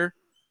carrier.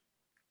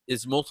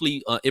 It's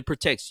mostly it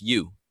protects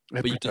you. It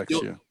But you can protects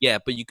still, you. yeah,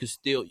 but you could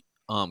still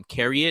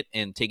carry it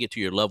and take it to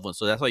your loved ones.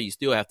 So that's why you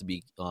still have to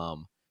be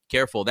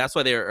careful. That's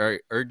why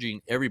they're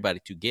urging everybody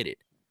to get it.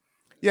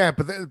 Yeah,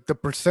 but the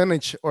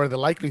percentage or the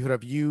likelihood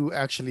of you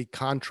actually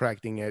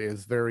contracting it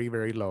is very,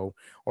 very low,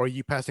 or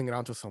you passing it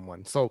on to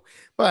someone. So,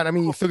 but I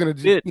mean, you're still gonna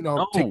shit, take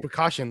no.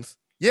 precautions.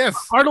 Yes,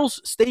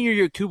 Carlos, stay in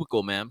your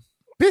cubicle, man.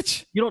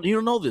 bitch, You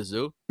don't know this,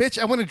 dude. bitch.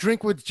 I want to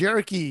drink with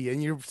Jericho,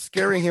 and you're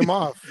scaring him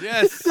off.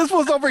 Yes. This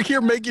was over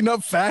here making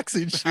up facts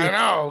and shit. I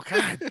know.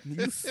 God,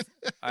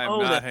 I am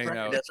Oh, not that's hanging right.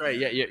 out. That's right.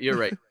 Yeah, you're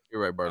right.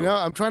 You're right, Barlow. no,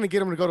 I'm trying to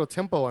get him to go to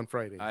Tempo on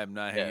Friday. I am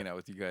not hanging out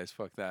with you guys.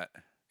 Fuck that.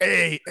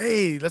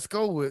 Hey, let's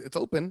go. It's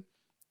open.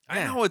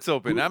 I know it's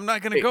open. I'm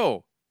not gonna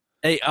go.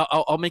 Hey,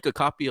 I'll make a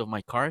copy of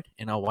my card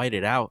and I'll white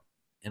it out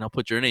and I'll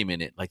put your name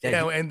in it like that.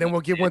 Yeah, and then we'll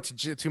give one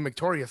to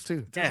Victorious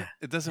too. Yeah.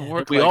 It doesn't If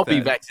work. we like all that.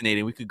 be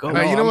vaccinated. We could go.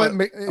 Now, you know what? I'm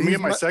gonna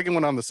get my second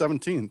one on the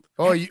 17th.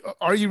 Oh,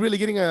 are you really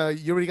getting a?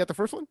 You already got the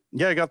first one?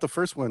 Yeah, I got the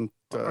first one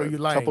Are you a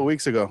lying? couple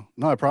weeks ago.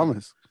 No, I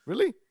promise.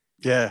 Really?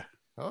 Yeah.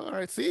 All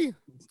right. See,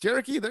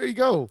 Jericho, there you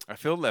go. I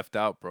feel left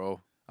out,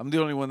 bro. I'm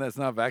the only one that's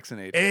not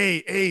vaccinated.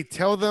 Hey,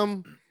 tell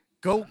them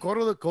go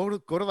to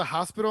the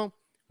hospital.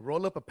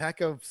 Roll up a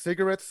pack of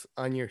cigarettes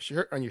on your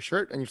shirt, on your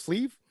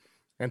sleeve,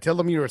 and tell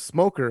them you're a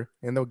smoker,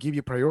 and they'll give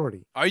you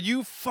priority. Are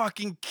you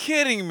fucking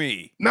kidding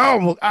me?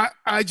 No,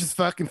 I just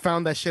fucking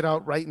found that shit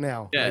out right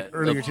now, like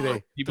earlier the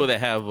today. People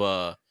that have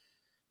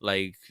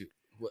like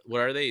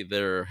what are they?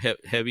 They're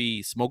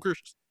heavy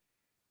smokers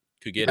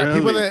could get Yeah,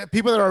 it.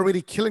 people that are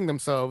already killing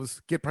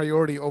themselves get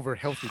priority over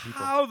healthy people.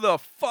 How the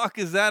fuck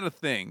is that a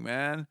thing,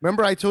 man?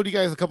 Remember, I told you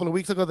guys a couple of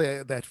weeks ago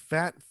that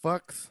fat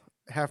fucks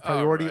have All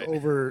priority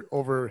right.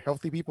 over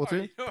healthy people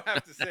too. You don't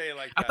have to say it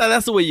like I thought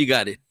that's the way you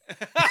got it.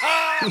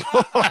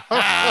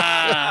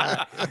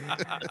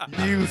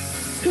 You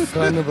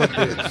son of a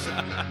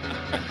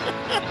bitch.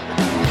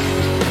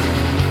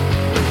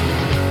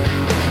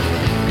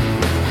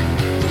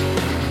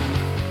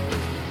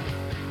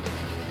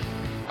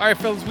 All right,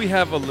 fellas, we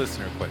have a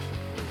listener question.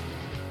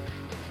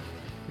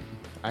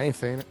 I ain't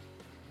saying it.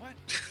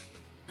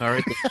 All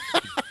right.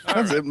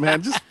 That's it,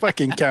 man. Just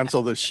fucking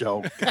cancel the show.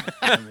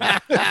 All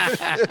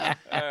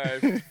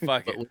right,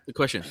 fuck But it. what's the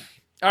question?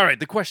 All right,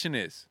 the question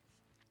is,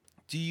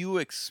 do you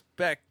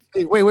expect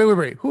Hey,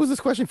 wait. Who is this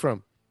question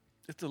from?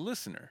 it's a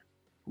listener?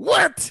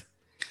 What?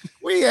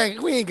 We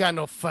ain't got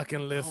no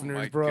fucking listeners, Oh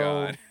my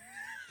bro. God.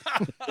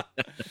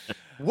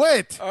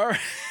 What? All right,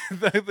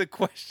 the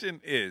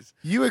question is,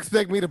 You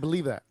expect me to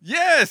believe that?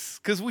 yes,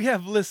 because we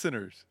have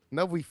listeners.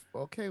 No,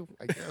 okay,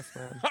 I guess,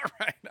 man. All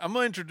right, I'm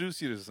gonna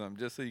introduce you to some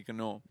just so you can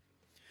know 'em.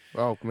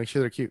 Oh, make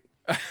sure they're cute.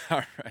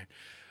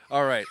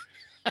 All right.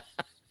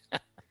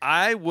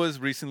 I was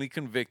recently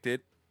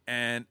convicted,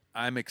 and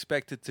I'm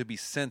expected to be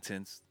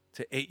sentenced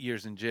to 8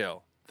 years in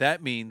jail.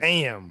 That means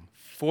Damn.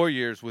 4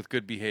 years with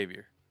good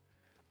behavior.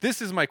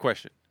 This is my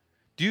question.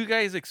 Do you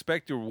guys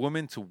expect your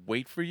woman to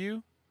wait for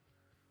you?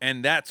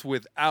 And that's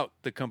without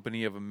the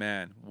company of a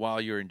man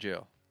while you're in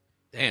jail.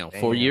 Damn,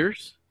 4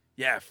 years?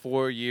 Yeah,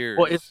 4 years.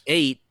 Well, it's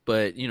 8,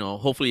 but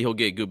hopefully he'll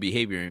get good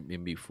behavior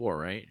in before,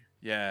 right?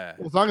 Yeah.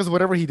 As long as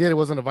whatever he did, it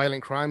wasn't a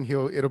violent crime,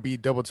 it'll be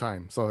double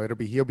time. So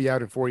he'll be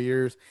out in 4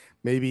 years,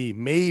 maybe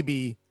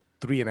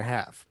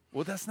 3.5.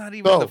 Well, that's not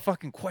even the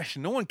fucking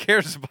question. No one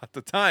cares about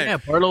the time. Yeah,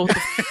 Barlow.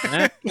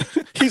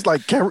 He's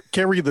like,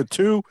 carry the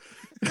two.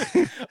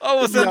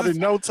 All of a Be out sudden, in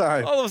no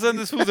time. all of a sudden,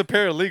 this was a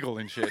paralegal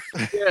and shit.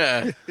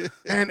 Yeah.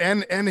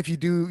 And if you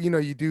do,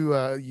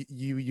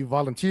 you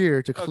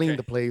volunteer to clean Okay.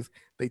 the place,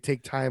 they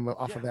take time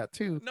off of that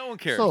too. No one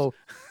cares. So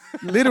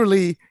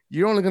literally,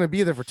 you're only going to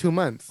be there for 2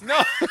 months.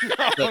 No.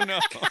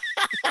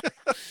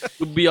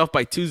 We'll be off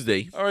by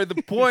Tuesday. All right.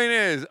 The point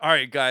is, all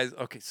right, guys.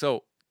 Okay,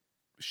 so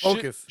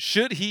Focus.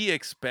 should he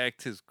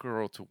expect his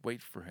girl to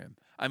wait for him?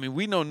 I mean,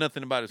 we know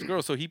nothing about his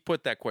girl, so he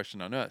put that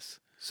question on us.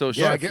 So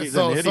Yeah, I she, guess he's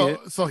an so. idiot.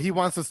 So he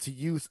wants us to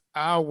use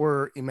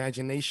our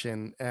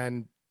imagination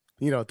and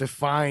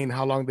define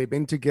how long they've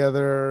been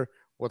together,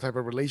 what type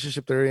of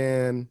relationship they're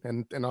in,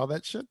 and all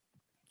that shit.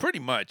 pretty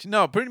much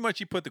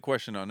he put the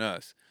question on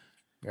us.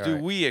 All Do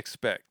right. we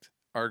expect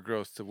our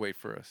girls to wait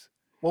for us?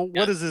 Well,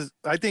 what is this?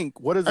 I think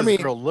what does I this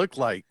mean- girl look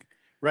like?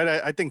 Right.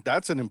 I think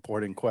that's an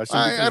important question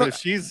I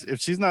because don't- if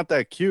she's not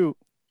that cute,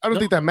 I don't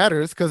think that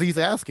matters because he's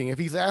asking. If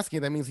he's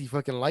asking, that means he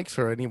fucking likes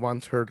her and he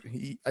wants her.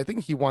 I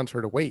think he wants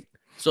her to wait.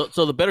 So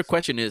the better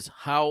question is,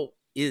 how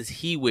is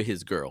he with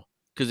his girl?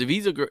 Because if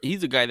he's a girl,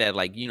 he's a guy that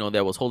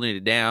that was holding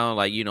it down,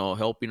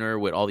 helping her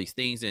with all these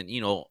things and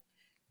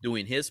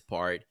doing his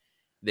part,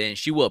 then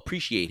she will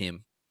appreciate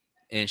him,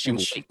 and she and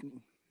will. she-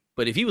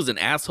 But if he was an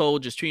asshole,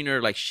 just treating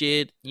her like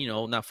shit,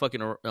 not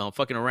fucking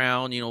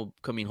around,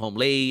 coming home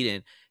late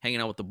and hanging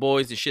out with the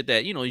boys and shit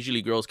that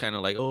usually girls kind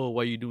of like, oh,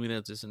 why are you doing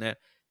that, this and that?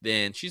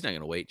 Then she's not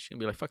gonna wait. She's gonna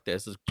be like, fuck that.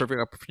 This is a perfect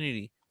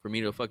opportunity for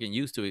me to fucking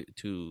use to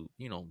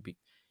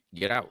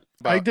get out.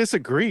 I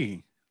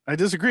disagree. I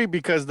disagree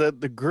because the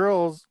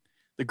girls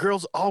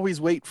always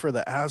wait for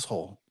the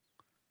asshole.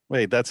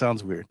 Wait, that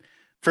sounds weird.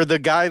 For the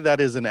guy that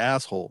is an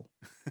asshole.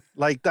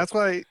 Like that's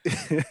why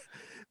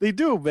they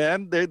do,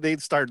 man. They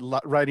start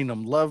writing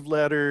him love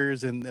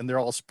letters and they're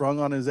all sprung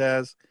on his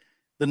ass.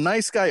 The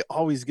nice guy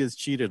always gets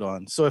cheated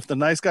on. So if the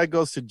nice guy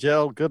goes to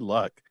jail, good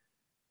luck.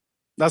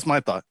 That's my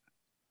thought.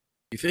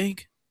 You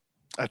think?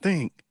 I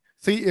think.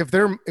 See, if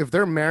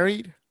they're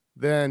married,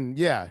 then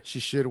yeah, she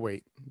should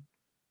wait.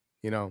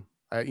 That's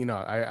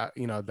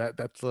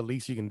the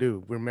least you can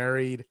do. We're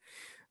married.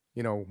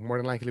 More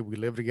than likely we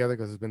live together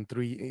because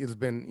it's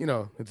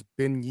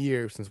been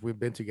years since we've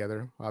been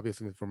together.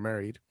 Obviously, if we're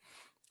married.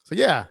 So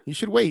yeah, you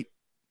should wait.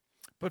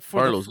 But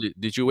for Carlos,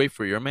 did you wait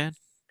for your man?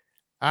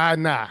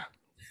 Nah.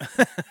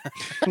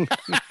 All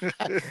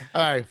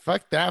right,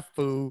 fuck that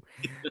fool.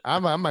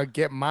 I'm gonna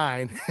get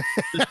mine.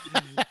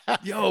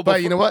 yo,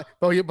 But you know what?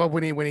 But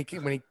when he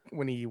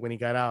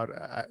got out,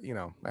 I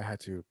had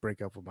to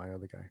break up with my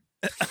other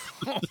guy.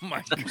 oh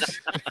my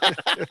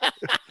god.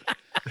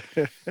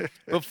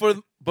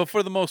 but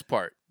for the most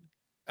part,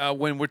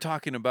 when we're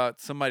talking about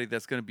somebody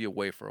that's going to be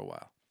away for a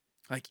while,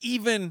 like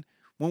even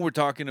when we're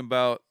talking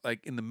about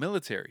like in the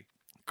military,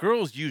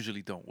 girls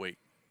usually don't wait.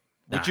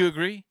 Would you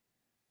agree?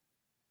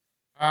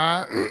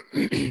 I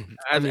mean-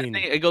 think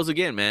it goes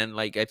again, man.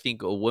 Like I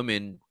think a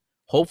woman,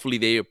 hopefully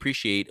they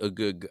appreciate a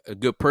good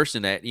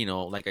person that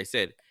like I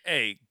said.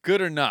 Hey,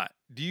 good or not,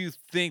 do you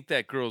think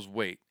that girls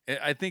wait?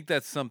 I think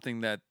that's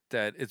something that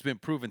it's been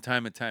proven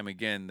time and time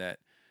again that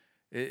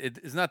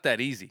it's not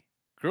that easy.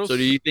 Girls. So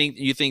do you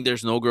think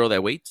there's no girl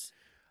that waits?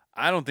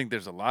 I don't think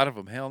there's a lot of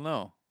them. Hell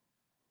no.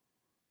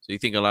 So you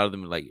think a lot of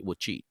them will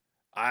cheat?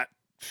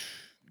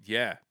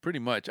 Yeah, pretty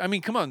much. I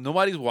mean, come on,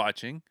 nobody's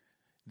watching.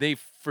 They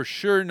for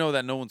sure know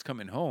that no one's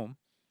coming home,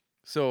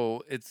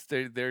 so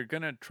they're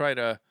gonna try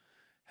to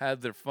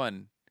have their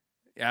fun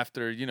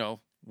after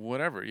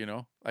whatever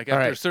like after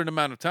right. a certain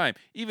amount of time.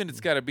 Even it's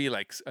got to be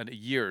like a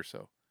year or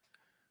so.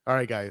 All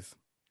right, guys.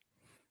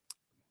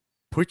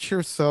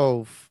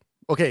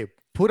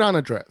 Put on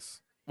a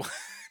dress.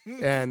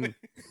 And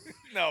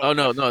No. Oh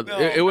no,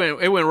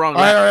 it went wrong.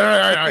 all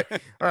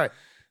right.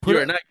 You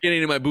are not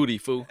getting in my booty,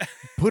 fool.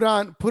 Put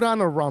on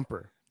a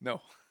romper.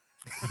 No.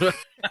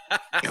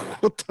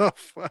 What the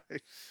fuck?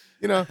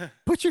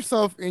 Put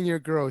yourself in your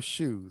girl's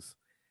shoes.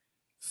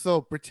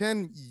 So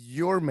pretend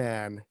your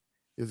man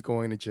is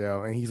going to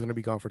jail and he's going to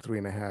be gone for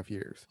 3.5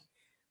 years.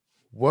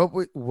 What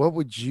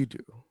would you do?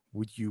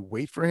 Would you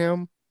wait for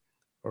him,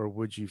 or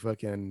would you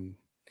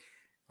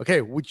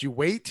would you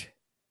wait?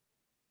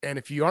 And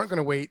if you aren't going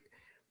to wait,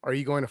 are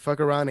you going to fuck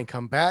around and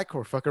come back,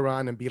 or fuck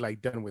around and be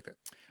like done with it?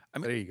 I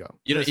mean, there you go.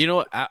 You know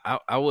what?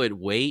 I would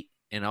wait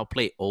and I'll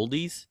play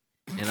oldies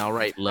and I'll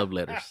write love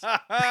letters.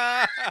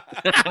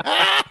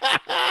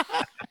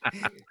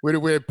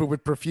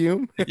 with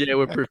perfume. Yeah,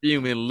 with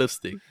perfume and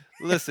lipstick.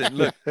 Listen,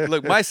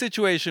 look. My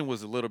situation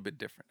was a little bit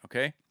different.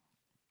 Okay,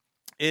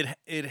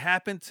 it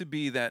happened to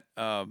be that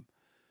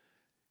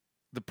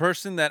the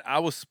person that I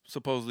was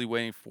supposedly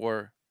waiting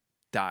for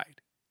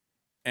died,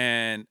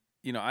 and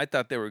I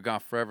thought they were gone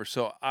forever.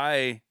 So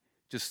I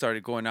just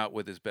started going out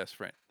with his best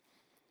friend.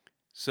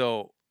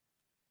 So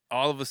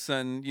all of a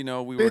sudden, we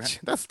were. Bitch,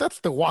 that's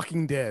The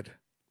Walking Dead.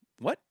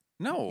 What?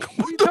 No.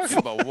 What are you talking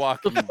about?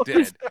 Walking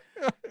Dead.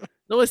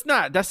 No, it's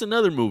not. That's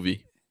another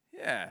movie.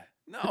 Yeah.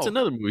 No. It's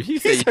another movie. He He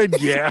said,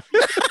 said, yeah.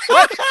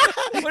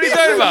 What are you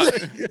talking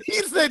about?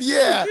 He said,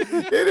 "Yeah,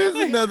 it is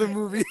another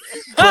movie."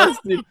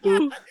 busted,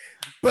 fool.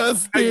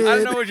 Busted. I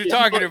don't know what you're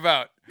talking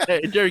about.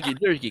 Hey,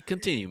 Jerky,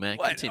 continue, man.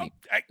 What? Continue.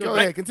 Go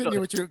ahead, continue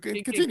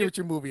with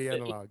your movie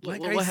analog.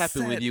 Like what I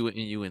happened with said- you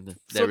in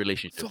that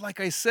relationship? So like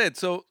I said,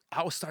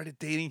 I started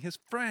dating his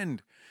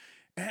friend.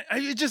 And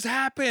it just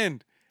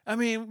happened. I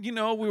mean,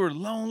 we were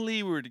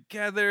lonely, we were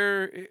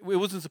together. It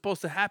wasn't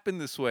supposed to happen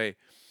this way.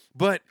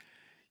 But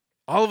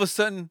all of a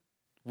sudden,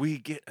 we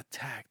get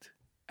attacked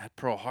at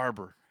Pearl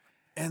Harbor.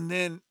 And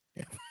then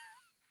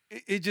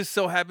it just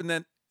so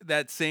happened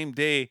that same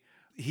day,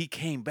 he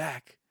came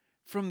back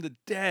from the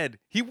dead.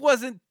 He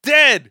wasn't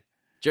dead.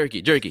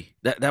 Jerky.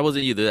 That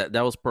wasn't you.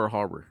 That was Pearl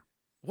Harbor.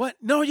 What?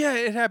 No, yeah,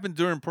 it happened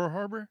during Pearl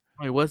Harbor.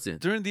 No, it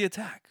wasn't. During the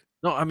attack.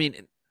 No, I mean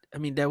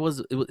that was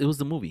it was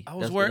the movie. I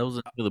was That wearing- was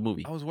the name of the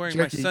movie. I was wearing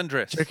Jerky, my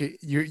sundress. Jerky,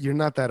 you're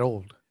not that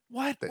old.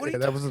 What? What are you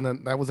That was in the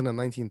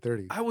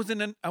 1930s. I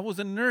was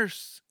a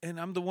nurse, and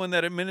I'm the one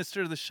that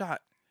administered the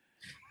shot.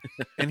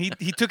 And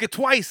he took it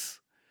twice.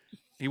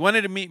 He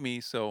wanted to meet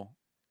me, so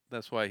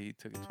that's why he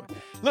took it twice.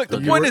 Look, the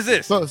You point were- is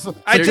this: so-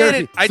 I so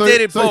dated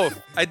Jerky, so-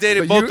 both. I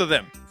dated so both you- of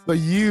them. So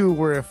you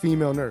were a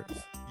female nurse.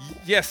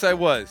 Yes, I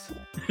was.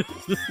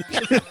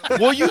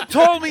 Well, you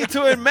told me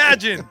to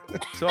imagine,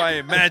 so I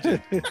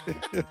imagined. Look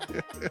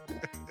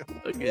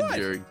at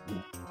Jerky.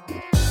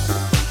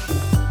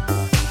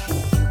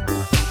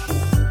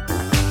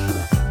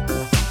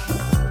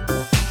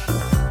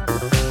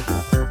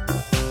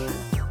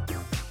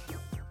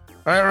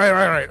 All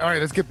right.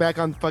 Let's get back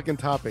on fucking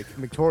topic.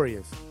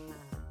 Victorious.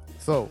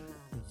 So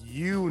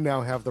you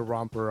now have the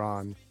romper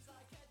on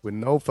with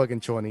no fucking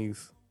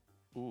chonies.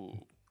 Ooh.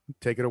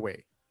 Take it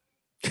away.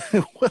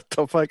 What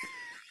the fuck?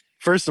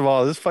 First of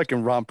all, this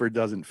fucking romper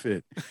doesn't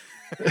fit.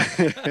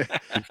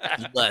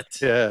 What?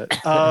 Yeah.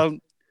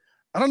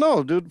 I don't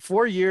know, dude.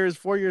 4 years.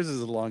 4 years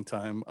is a long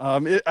time. I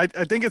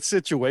think it's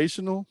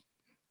situational.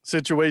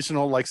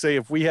 Like, say,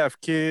 if we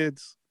have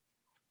kids,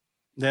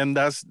 then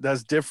that's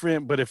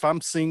different. But if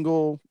I'm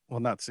single, well,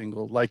 not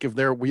single. Like, if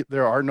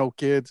there are no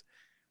kids,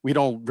 we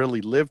don't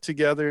really live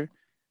together.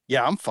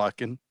 Yeah, I'm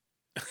fucking.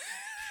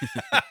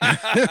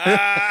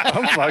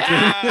 I'm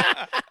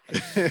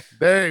fucking.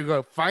 There you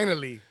go.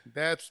 Finally,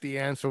 that's the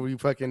answer we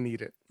fucking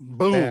needed.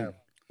 Boom. Bam.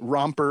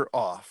 Romper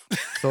off.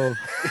 So,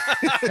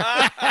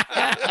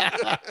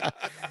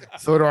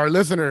 so to our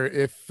listener,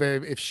 if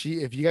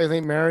you guys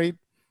ain't married,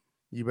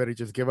 you better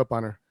just give up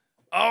on her.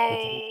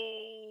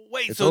 Oh,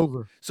 wait. It's So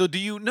over. so do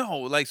you know?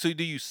 Like, so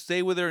do you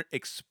stay with her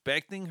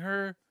expecting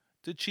her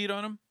to cheat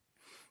on him,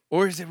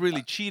 or is it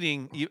really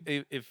cheating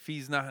if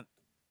he's not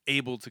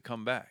able to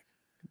come back?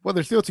 Well,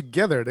 they're still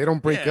together. They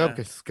don't break up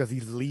Yeah. because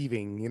he's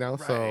leaving. You know.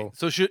 Right. So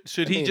So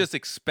should he mean- just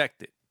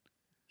expect it?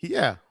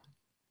 yeah.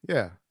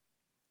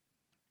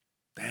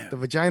 Damn. The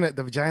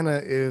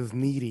vagina is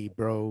needy,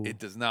 bro. It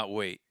does not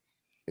wait.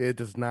 It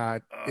does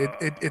not.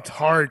 It's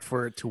hard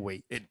for it to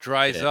wait. It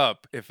dries Yeah.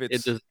 up if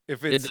it's does-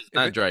 if It it's does if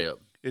not it- dry up.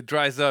 It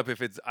dries up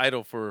if it's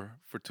idle for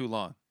too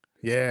long.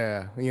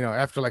 Yeah,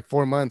 after like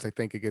 4 months, I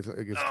think it gets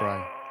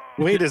dry.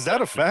 Wait, is that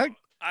a fact?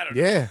 I don't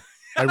Yeah,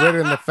 I read it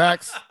in the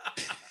facts,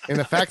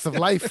 of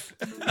life.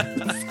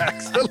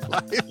 Facts of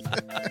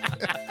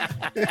life.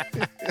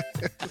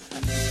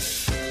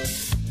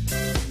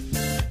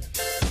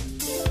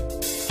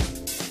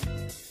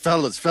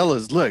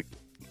 Fellas, look,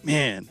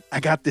 man, I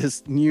got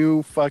this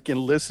new fucking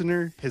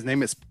listener. His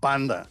name is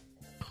Panda.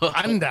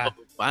 Panda.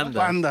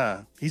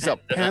 Panda. He's a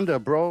panda,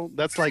 bro.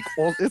 That's like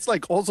it's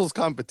like Oso's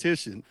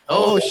competition.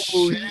 Oh,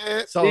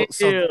 shit. So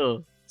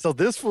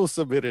this fool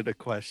submitted a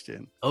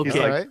question. Okay. He's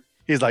like, All right.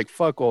 he's like,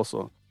 fuck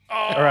Oso.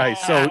 All right,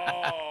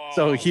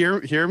 so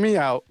hear me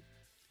out.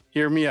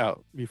 Hear me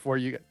out before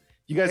you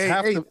guys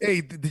have to.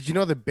 Hey, did you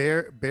know that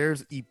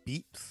bears eat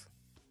beets?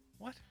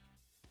 What?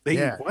 They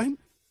yeah. eat what?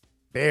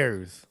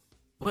 Bears.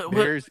 What?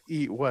 Bears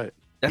eat what?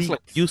 That's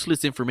like Beets.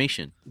 useless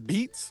information.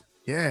 Beets?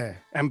 Yeah.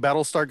 And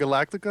Battlestar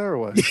Galactica or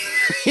what?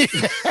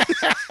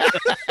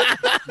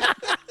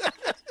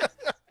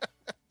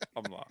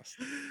 I'm lost.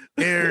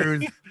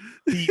 Bears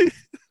eat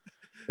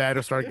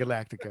Battlestar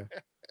Galactica.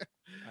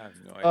 I have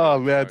no idea. Oh what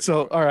you're man. talking So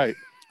about. all right.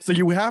 So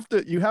you have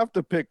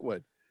to pick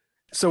one.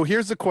 So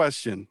here's the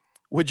question.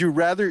 Would you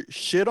rather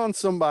shit on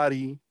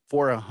somebody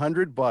for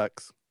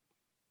 $100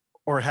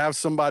 or have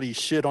somebody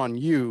shit on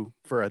you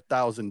for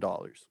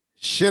 $1,000?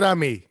 Shit on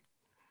me.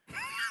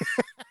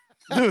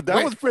 Dude, that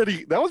Wait. was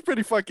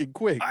pretty fucking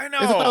quick. I know.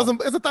 It's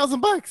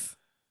 $1,000.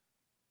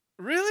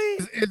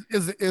 Really?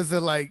 Is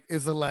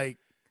it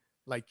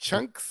like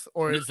chunks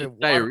or is it water,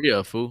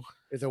 Diarrhea, fool.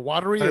 is it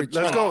watery or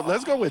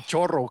Let's go with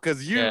chorro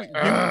because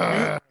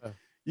Yeah.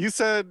 you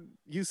said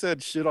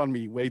shit on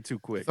me way too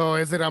quick. So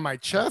is it on my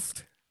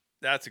chest?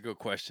 That's a good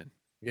question.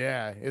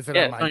 Yeah. Is it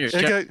Yeah, on it's my on your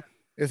Okay,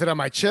 Is it on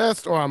my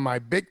chest or on my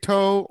big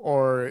toe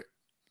or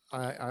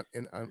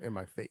in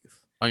my face?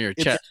 On your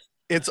It's- chest.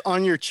 it's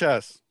on your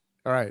chest.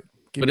 All right.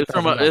 Give But me it's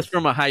 $1,000.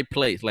 from a high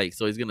place, like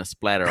so he's gonna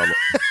splatter all over.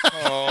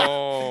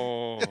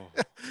 Oh.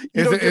 You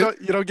Is don't, it- get a,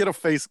 you don't get a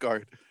face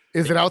guard.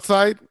 Is it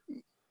outside?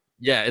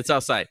 Yeah, it's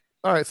outside.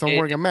 All right. So I'm It-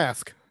 wearing a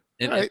mask.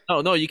 And, Alright.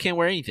 no, you can't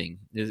wear anything.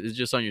 It's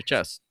just on your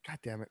chest. God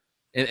damn it.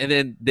 And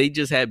then they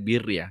just had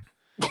birria.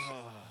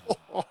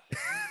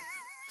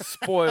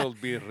 Spoiled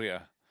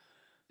birria.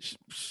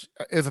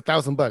 It's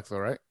 $1,000. All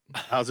right.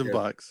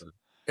 $1,000.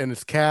 And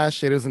it's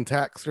cash. It isn't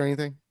taxed or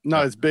anything.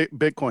 No, it's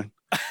Bitcoin.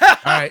 All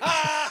right.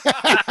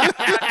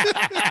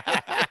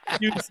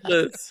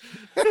 Useless.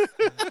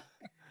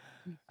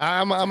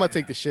 I'm gonna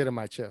take the shit in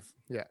my chest.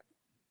 Yeah.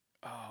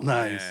 Oh,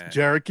 Nice. man.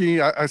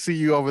 Cherokee, I see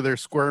you over there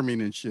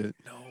squirming and shit.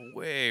 No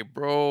way,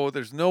 bro.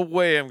 There's no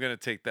way I'm gonna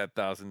take that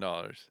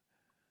 $1,000.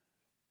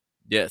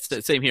 Yeah,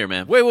 same here,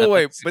 man.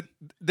 Wait. But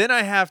then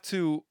I have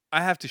to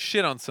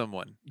shit on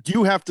someone.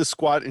 You have to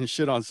squat and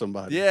shit on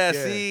somebody. Yeah.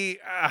 See,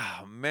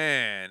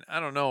 man, I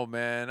don't know,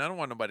 man. I don't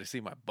want nobody to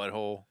see my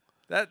butthole.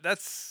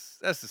 That's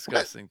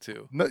disgusting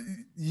too. No,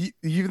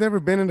 you've never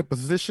been in a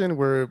position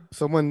where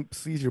someone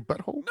sees your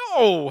butthole?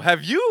 No,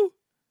 have you?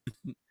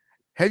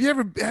 Have you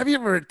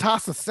ever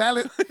tossed a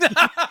salad?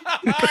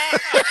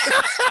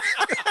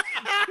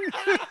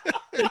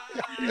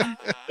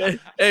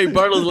 Hey,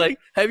 Bartolo's like,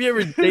 have you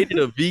ever dated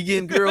a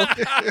vegan girl?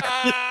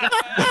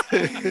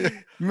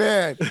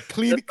 Man,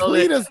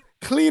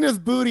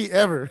 cleanest booty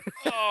ever.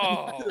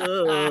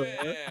 Oh,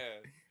 man.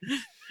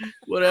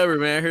 Whatever,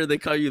 man. I heard they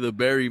call you the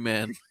berry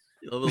man.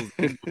 You know, those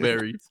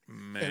berries.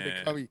 And they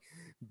call Man. me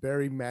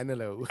Barry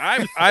Manilow.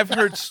 I've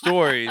heard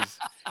stories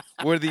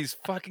where these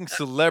fucking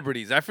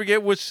celebrities, I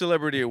forget which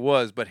celebrity it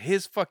was, but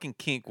his fucking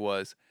kink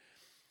was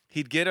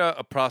he'd get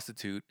a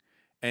prostitute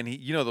and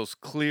those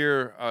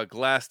clear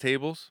glass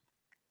tables.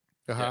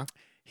 Uh-huh.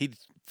 He'd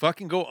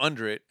fucking go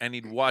under it and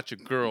he'd watch a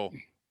girl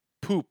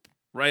poop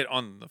right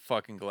on the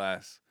fucking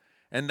glass.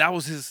 And that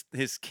was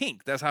his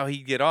kink. That's how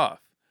he'd get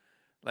off.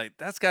 Like,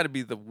 that's got to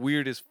be the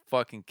weirdest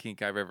fucking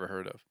kink I've ever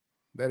heard of.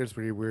 That is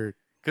pretty weird.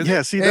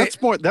 Yeah, see,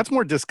 that's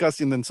more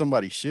disgusting than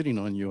somebody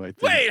shitting on you, I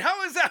think. Wait,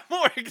 how is that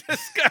more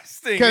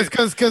disgusting?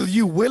 Because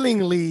you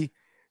willingly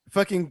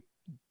fucking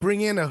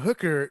bring in a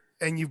hooker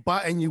and you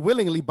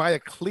willingly buy a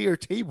clear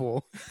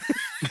table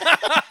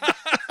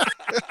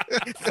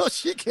so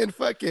she can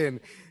fucking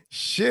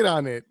shit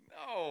on it.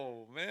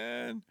 Oh,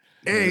 man.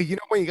 Hey, you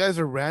know when you guys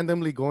are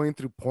randomly going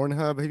through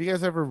Pornhub, have you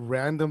guys ever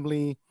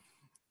randomly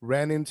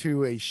ran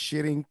into a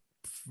shitting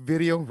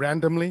video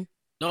randomly?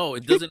 No,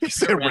 it doesn't You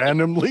said appear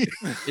randomly.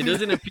 It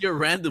doesn't appear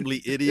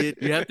randomly, idiot.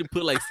 You have to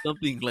put like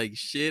something like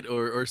shit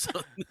or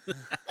something.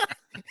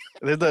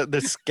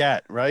 the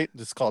scat, right?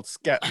 It's called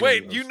scat.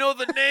 Wait, videos. you know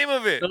the name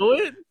of it. Know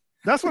it?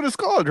 That's what it's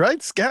called,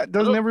 right? Scat.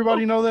 Doesn't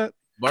everybody know that?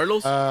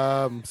 Bartolo's?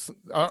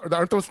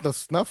 Aren't those the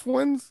snuff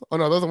ones? Oh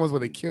no, those are the ones where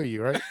they kill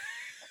you, right?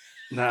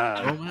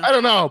 Nah. I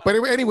don't know, but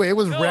anyway, it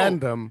was No,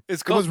 random.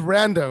 it's It was called-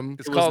 random.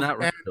 It's It was called not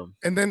random.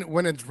 And then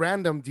when it's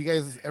random, do you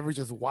guys ever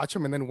just watch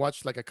them and then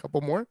watch like a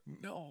couple more?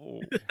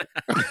 No.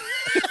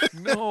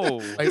 No.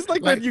 It's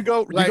like when you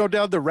go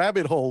down the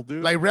rabbit hole,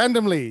 dude. Like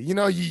randomly,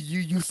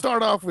 you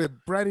start off with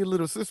Bratty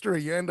Little Sister,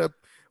 and you end up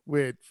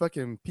with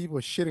fucking people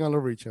shitting all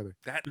over each other.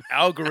 That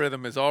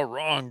algorithm is all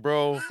wrong,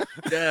 bro.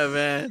 Yeah,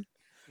 man.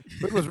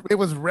 But it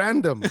was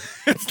random.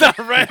 It's not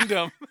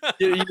random.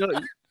 He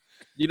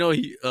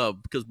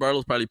because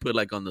Bartolo's probably put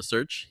like on the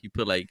search, he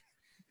put like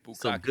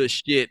some Bukkake. good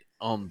shit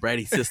on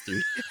Brady's sister.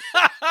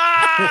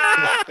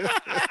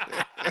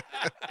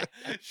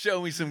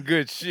 Show me some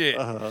good shit.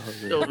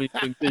 Show me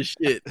some good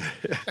shit.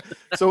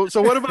 So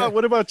what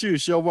about you,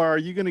 Shomar? Are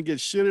you gonna get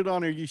shitted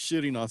on, or are you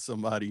shitting on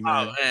somebody,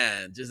 man? Oh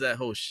man, just that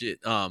whole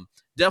shit.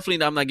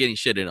 Definitely I'm not getting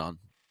shitted on.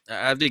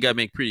 I think I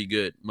make pretty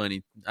good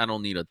money. I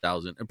don't need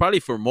 1,000, and probably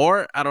for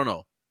more. I don't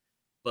know,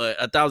 but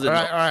 1,000. All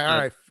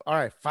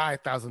right,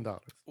 $5,000.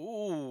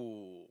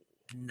 Ooh.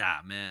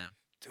 Nah, man.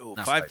 Dude,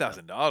 Not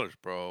 $5,000,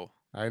 bro.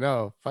 I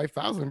know,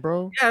 5,000,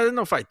 bro. Yeah, there's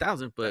no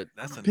 5,000, but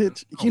That's a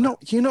Bitch, you know.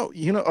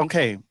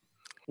 Okay,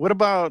 what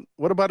about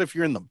if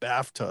you're in the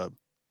bathtub?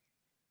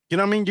 You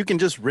know what I mean? You can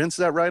just rinse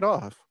that right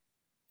off.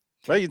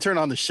 Right? You turn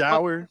on the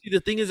shower. See,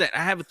 the thing is that I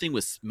have a thing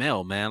with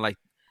smell, man. Like,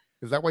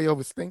 Is that why you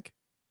always stink?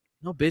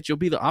 no, bitch, you'll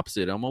be the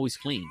opposite. I'm always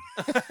clean.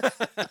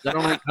 I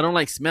don't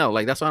like smell.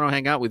 Like, that's why I don't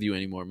hang out with you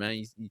anymore,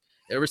 man.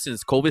 Ever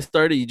since COVID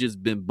started, you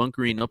just been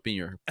bunkering up in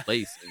your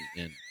place.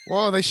 And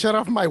Well, they shut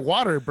off my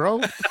water, bro.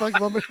 What the fuck,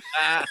 want me-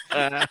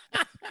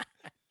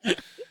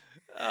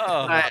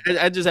 Oh.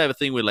 I just have a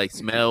thing with like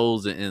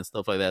smells and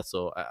stuff like that.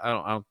 So I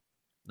don't.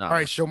 No. All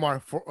right,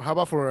 Shomar. How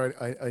about for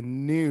a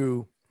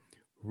new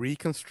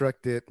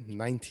reconstructed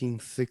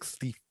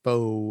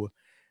 1964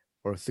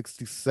 or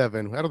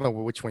 67? I don't know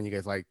which one you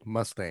guys like.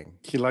 Mustang.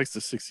 He likes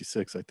the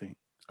 66, I think.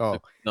 Oh,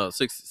 No,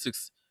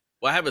 66.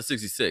 Well, I have a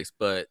 66,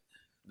 but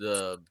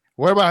the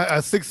what about a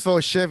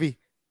 6.4 Chevy?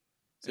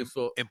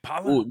 64.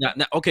 Impala? Ooh,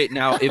 okay.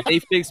 Now, if they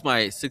fix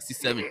my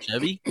 67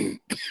 Chevy,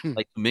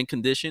 like mint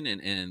condition,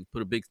 and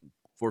put a big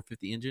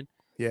 450 engine,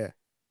 Yeah,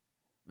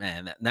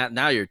 man,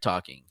 now you're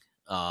talking.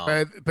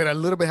 but a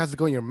little bit has to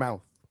go in your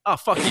mouth. Oh,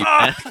 fuck you,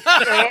 man.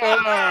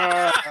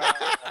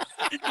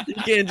 You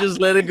can't just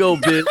let it go,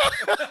 bitch.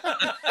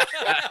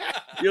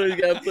 You always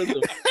gotta put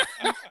some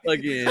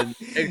fucking.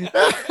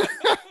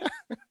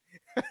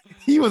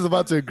 He was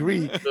about to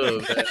agree. Oh,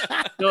 man.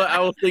 No, I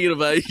was thinking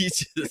about it. He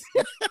just.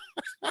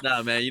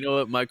 Nah, man. You know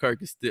what? My car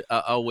can still.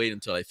 I'll wait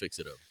until I fix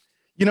it up.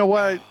 You know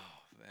what? Oh,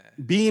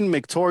 man. Being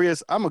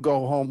victorious, I'm gonna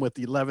go home with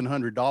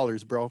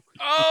 $1,100, bro.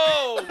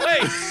 Oh,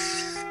 wait.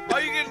 How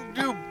you gonna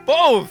do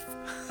both?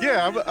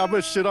 Yeah, I'm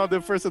gonna shit on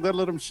them first and then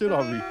let them shit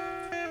on me.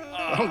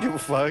 I don't give a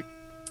fuck.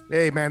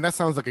 Hey, man, that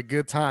sounds like a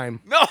good time.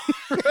 No.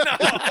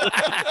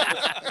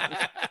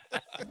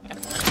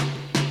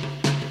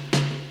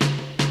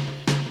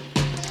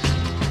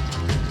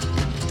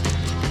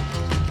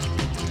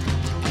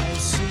 I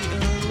see a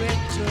red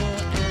door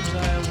and I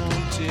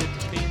want it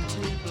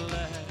painted black.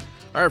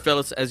 All right,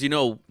 fellas. As you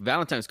know,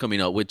 Valentine's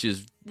coming up, which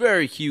is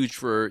very huge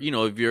for,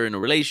 if you're in a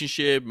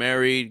relationship,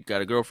 married,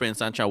 got a girlfriend,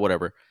 sunshine,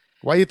 whatever.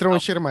 Why you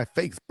throwing shit in my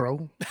face,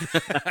 bro?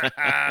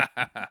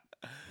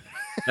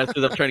 That's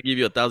because I'm trying to give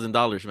you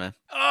 $1,000, man.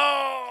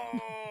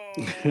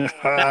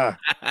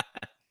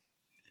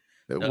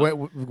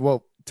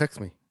 Well, text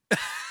me.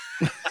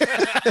 All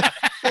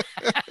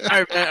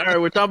right, man. All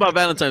right, we're talking about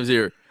Valentine's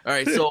here. All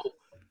right, so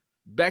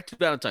back to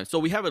Valentine's. So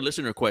we have a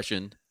listener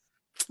question.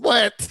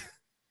 What?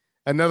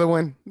 Another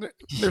one?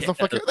 There's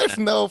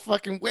no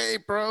fucking way,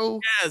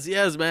 bro.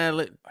 Yes,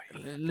 man.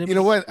 You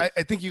know what?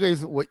 I think you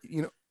guys,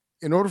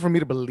 in order for me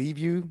to believe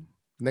you,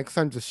 next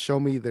time just show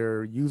me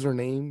their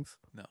usernames.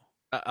 No.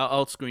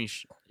 I'll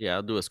screenshot. Yeah,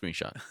 I'll do a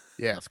screenshot.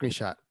 Yeah,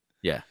 screenshot.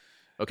 Yeah.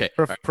 Okay.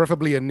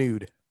 Preferably a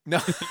nude. No.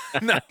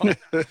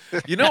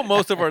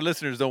 Most of our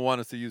listeners don't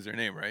want us to use their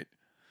name, right?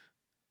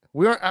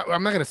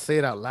 I'm not gonna say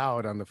it out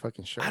loud on the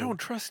fucking show. I don't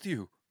trust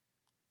you.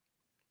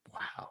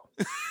 Wow.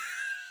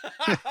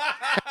 He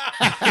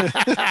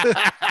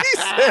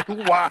said,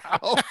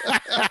 "Wow."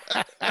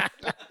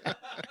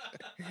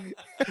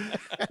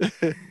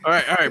 All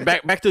right.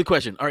 Back to the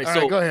question. All right. All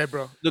So right, go ahead,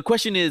 bro. the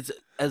question is,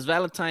 as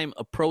Valentine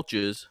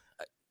approaches,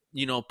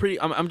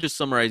 I'm just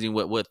summarizing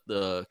what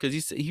the,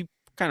 because he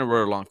kind of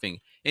wrote a long thing.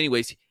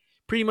 Anyways,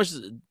 pretty much,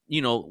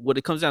 what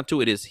it comes down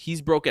to is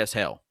he's broke as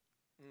hell,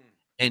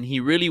 and he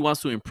really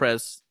wants to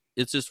impress.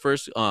 It's his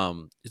first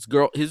it's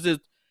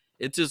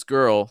this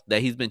girl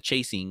that he's been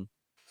chasing,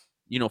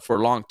 for a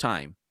long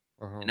time.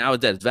 And now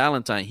that it's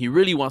Valentine, he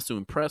really wants to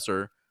impress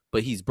her,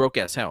 but he's broke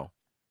as hell.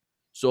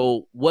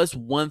 So what's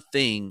one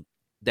thing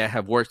that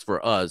have worked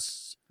for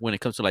us when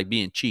it comes to like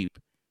being cheap,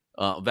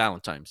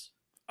 Valentine's?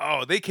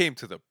 Oh, they came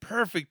to the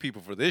perfect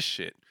people for this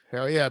shit.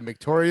 Hell yeah,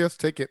 Victoria's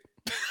ticket.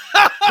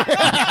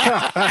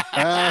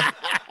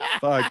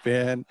 Fuck,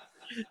 man.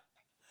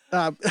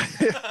 I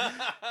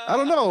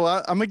don't know.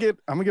 I'm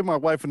gonna get my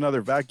wife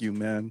another vacuum,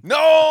 man. No,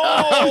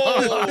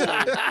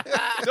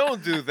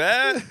 don't do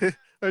that.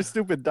 Our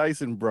stupid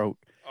Dyson broke.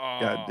 Oh,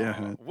 God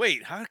damn it.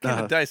 Wait, how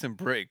can a Dyson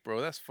break,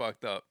 bro? That's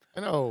fucked up. I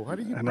know. How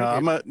do you?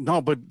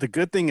 No, but the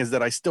good thing is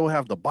that I still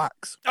have the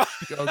box. Oh,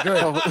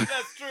 good.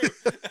 That's true.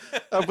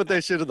 I'll put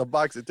that shit in the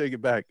box and take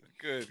it back.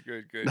 Good.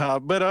 Nah,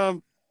 but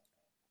I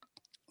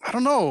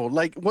don't know.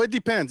 Like, well, it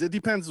depends. It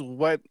depends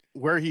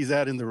where he's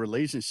at in the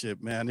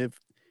relationship, man.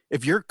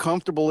 If you're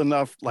comfortable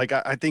enough, like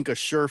I think a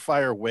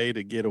surefire way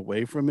to get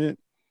away from it,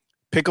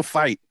 pick a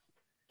fight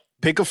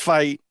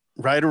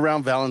right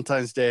around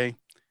Valentine's Day,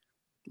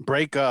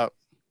 break up,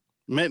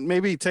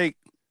 maybe take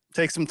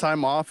some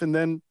time off, and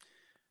then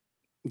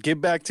get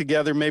back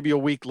together maybe a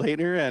week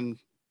later and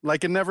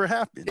like it never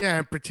happened. Yeah,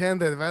 and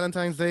pretend that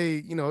Valentine's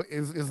Day,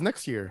 is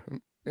next year,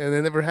 and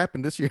it never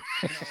happened this year.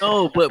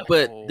 No, but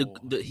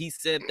he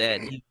said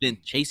that he's been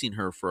chasing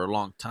her for a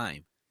long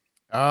time.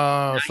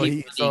 Oh, so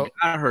he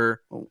got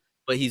her,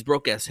 but he's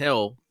broke as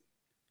hell.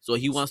 So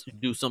he wants to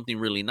do something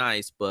really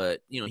nice,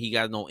 but he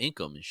got no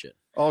income and shit.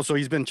 Oh, so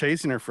he's been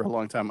chasing her for a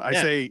long time. I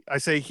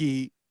say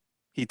he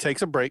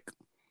takes a break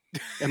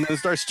and then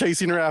starts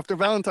chasing her after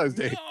Valentine's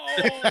Day.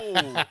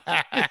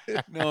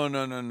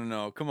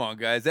 No. Come on,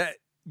 guys. That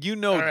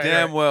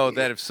damn well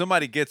that if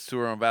somebody gets to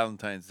her on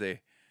Valentine's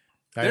Day,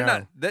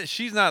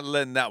 she's not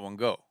letting that one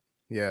go.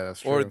 Yeah,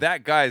 that's true. Or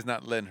that guy's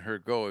not letting her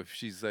go if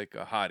she's like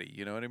a hottie.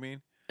 You know what I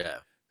mean? Yeah.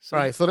 All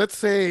right. So let's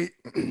say,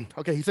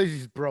 okay, he says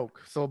he's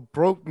broke. So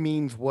broke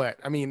means what?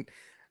 I mean,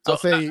 I'll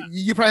say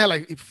you probably had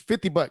like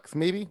 $50,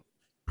 maybe.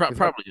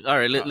 Probably. All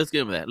right. Let's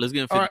give him that. Let's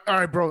give him 50. All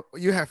right, bro.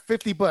 You have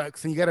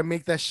 $50 and you got to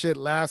make that shit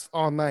last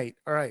all night.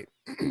 All right.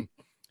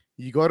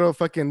 You go to a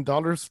fucking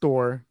dollar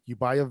store. You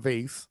buy a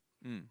vase.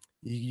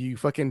 You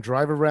fucking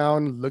drive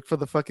around, look for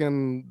the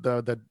fucking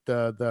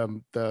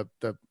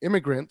the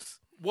immigrants.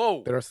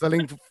 Whoa. That are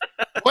selling.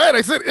 What?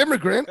 I said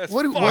immigrant. That's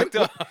What do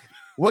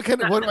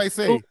I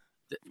say?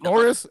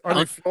 Florists? Are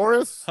they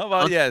florists? How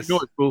about yes?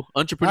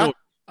 Entrepreneurs.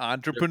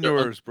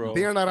 Entrepreneurs, bro.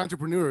 They are not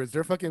entrepreneurs.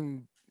 They're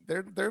fucking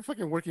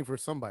working for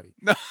somebody.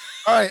 No.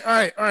 All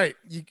right.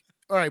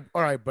 All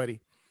right, buddy.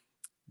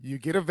 You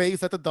get a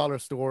vase at the dollar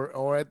store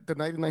or at the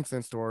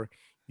 99-cent store.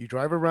 You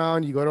drive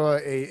around. You go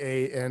to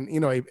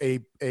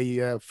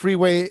a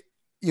freeway,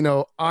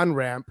 on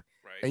ramp,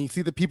 Right. and you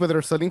see the people that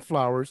are selling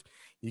flowers.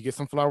 You get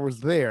some flowers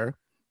there.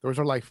 Those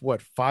are like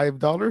what,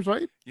 $5,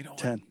 right? You know what?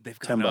 10. They've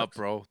gone $10. up,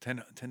 bro.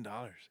 $10.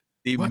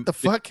 What the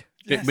fuck?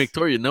 Yes.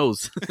 Victoria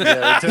knows.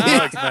 Yeah,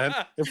 $10, man.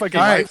 They're fucking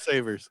All right.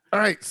 lifesavers. All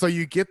right, so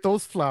you get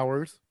those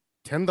flowers,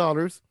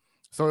 $10.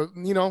 So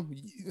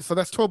so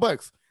that's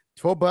 $12.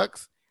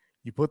 $12.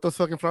 You put those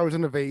fucking flowers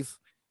in the vase.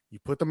 You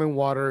put them in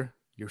water.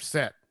 You're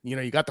set.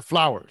 You got the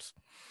flowers.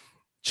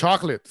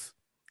 Chocolates.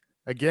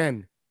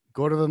 Again,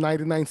 go to the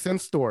 99-cent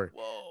store.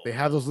 Whoa. They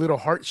have those little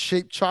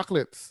heart-shaped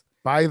chocolates.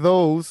 Buy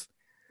those.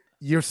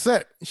 You're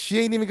set. She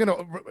ain't even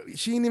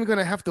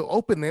gonna have to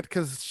open it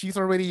because she's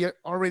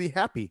already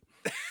happy.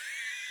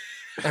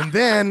 And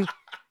then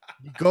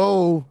you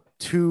go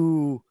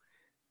to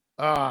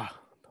now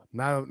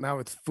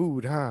it's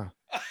food, huh?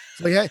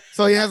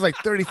 So he has like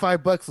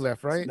 $35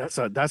 left, right?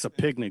 That's a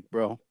picnic,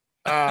 bro.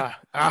 Yes.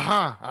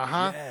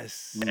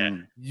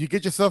 Mm. You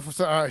get yourself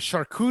a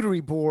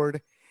charcuterie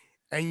board,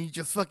 and you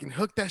just fucking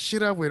hook that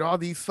shit up with all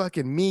these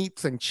fucking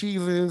meats and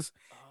cheeses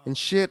and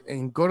shit,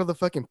 and go to the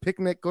fucking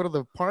picnic, go to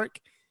the park,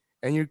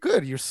 and you're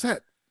good. You're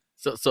set.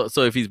 So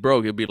if he's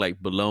broke, it'd be like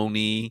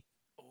bologna,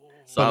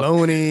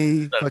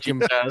 Bologna, fucking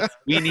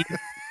weenie.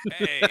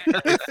 Hey,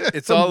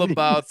 it's all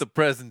about the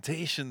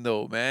presentation,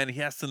 though, man. He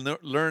has to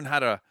learn how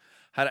to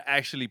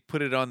actually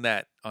put it on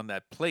that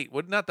plate.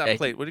 What? Not that Hey,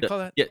 plate. What do you call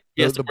that? Yeah,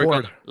 he has the to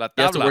work board. La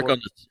He has to tabla. work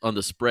on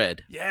the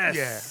spread.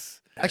 Yes.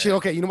 Actually,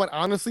 okay. You know what?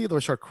 Honestly,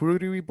 those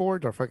charcuterie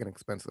boards are fucking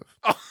expensive.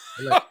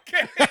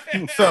 Okay.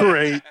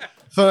 Great.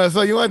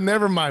 So you know what?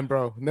 Never mind,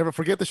 bro. Never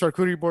forget the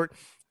charcuterie board.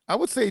 I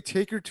would say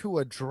take her to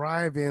a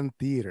drive-in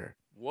theater.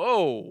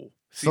 Whoa.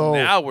 See, So-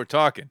 now we're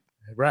talking.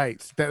 Right.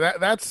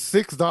 That's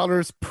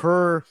 $6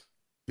 per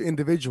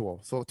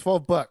individual. So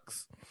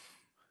 $12.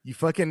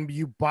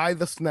 You buy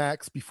the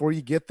snacks before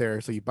you get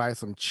there. So you buy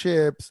some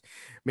chips.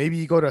 Maybe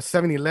you go to a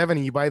 7-Eleven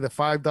and you buy the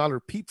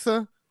 $5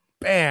 pizza.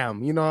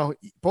 Bam. You know,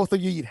 both of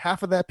you eat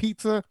half of that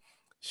pizza.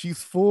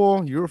 She's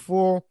full, you're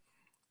full.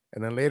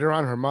 And then later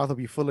on, her mouth will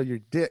be full of your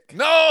dick.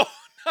 No.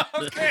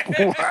 Okay.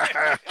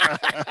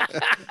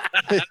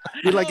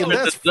 You're like, and For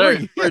that's dessert,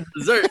 free. for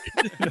dessert.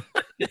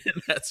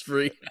 That's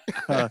free.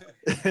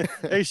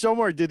 Hey,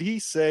 Shomar, did he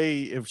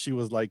say if she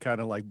was like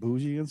kind of like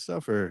bougie and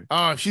stuff, or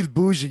Oh, if she's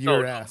bougie,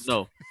 your ass.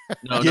 No,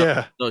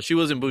 yeah? no, she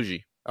wasn't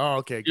bougie. Oh,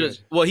 okay, She good.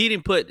 was- well, he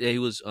didn't put he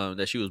was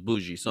that she was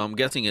bougie, so I'm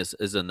guessing is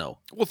a no.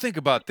 Well, think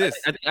about this.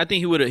 I think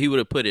he would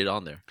have put it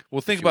on there.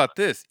 Well, think about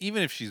this.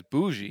 Even if she's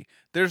bougie,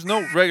 there's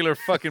no regular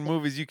fucking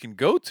movies you can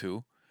go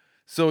to.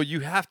 So you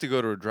have to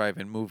go to a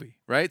drive-in movie,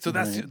 right? So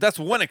that's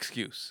one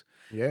excuse.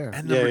 Yeah.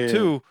 And Yeah, number yeah.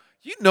 two,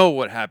 you know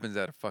what happens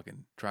at a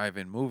fucking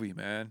drive-in movie,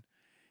 man.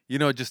 You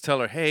know, just tell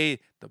her, hey,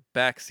 the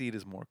back seat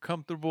is more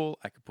comfortable.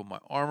 I can put my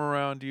arm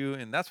around you,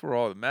 and that's where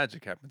all the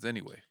magic happens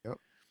anyway.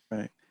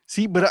 Right.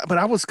 See, but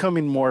I was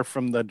coming more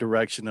from the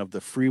direction of the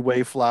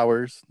freeway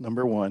flowers.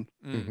 Number one.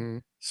 Mm-hmm.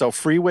 So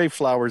freeway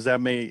flowers, that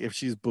may, if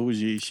she's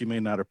bougie, she may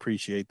not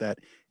appreciate that.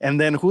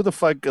 And then who the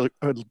fuck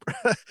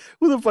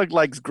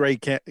likes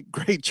great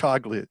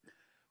chocolate?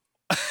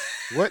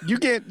 What? You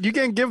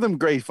can't give them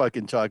great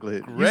fucking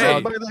chocolate. You Great.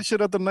 gotta buy that shit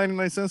at the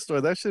 99-cent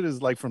store. That shit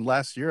is like from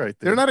last year, I think.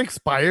 They're not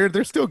expired.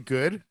 They're still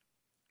good.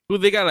 Who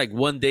they got like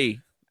one day.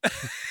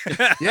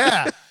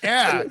 Yeah.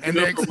 Yeah. And Go they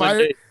for one expire.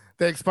 day.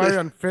 They expire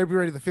on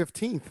February the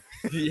 15th.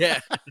 Yeah.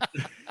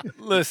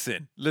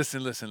 Listen,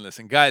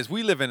 guys.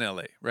 We live in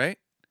LA, right?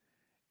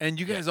 And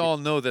you guys all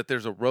know that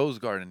there's a rose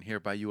garden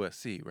here by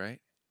USC, right?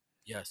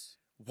 Yes.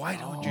 Why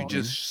don't you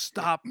just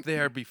stop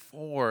there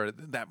before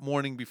that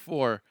morning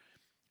before,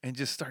 and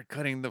just start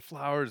cutting the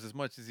flowers as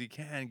much as you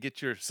can?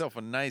 Get yourself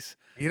a nice.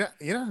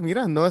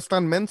 Mira, no es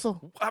tan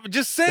menso. I'm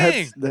just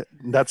saying.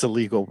 That's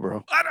illegal,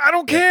 bro. I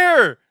don't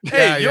care.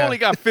 Hey, Yeah, you yeah. only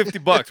got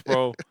 $50,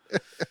 bro.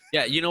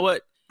 Yeah, you know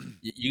what?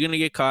 You're gonna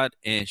get caught,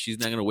 and she's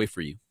not gonna wait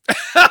for you.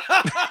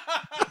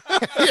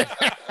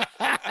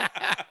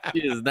 She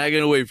is not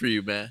gonna wait for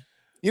you, man.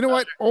 You know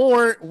what?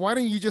 Or why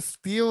don't you just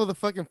steal the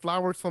fucking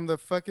flowers from the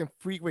fucking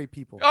freeway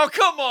people? Oh,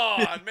 come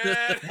on,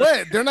 man.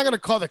 What? They're not gonna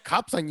call the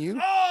cops on you.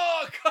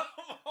 Oh, come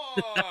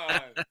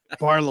on.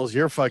 Barlos,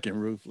 you're fucking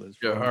ruthless.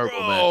 You're Bro.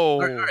 horrible,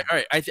 man. Bro. All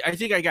right. I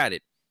think I got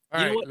it. All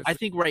You right, know what? I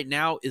think right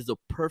now is the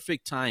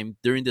perfect time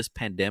during this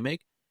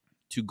pandemic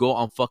to go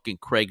on fucking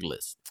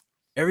Craigslist.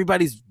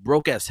 Everybody's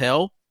broke as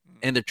hell,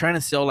 and they're trying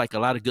to sell like a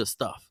lot of good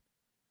stuff.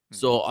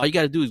 So all you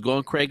got to do is go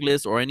on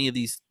Craigslist or any of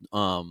these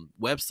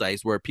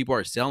websites where people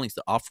are selling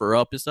to offer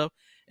up and stuff.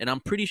 And I'm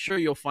pretty sure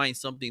you'll find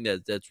something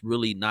that's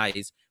really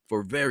nice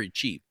for very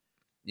cheap.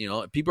 You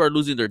know, people are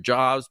losing their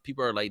jobs.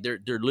 People are like they're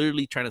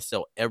literally trying to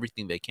sell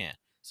everything they can.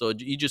 So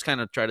you just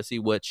kind of try to see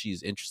what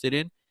she's interested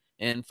in.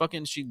 And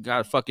fucking she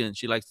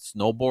likes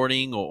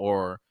snowboarding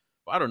or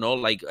I don't know,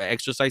 like an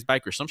exercise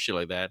bike or some shit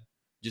like that.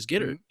 Just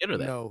get her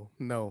that.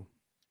 No.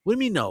 What do you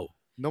mean no?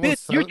 No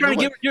Bitch, you're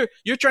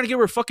trying to give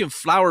her fucking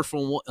flower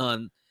from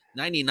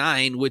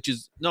 99, which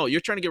is no. You're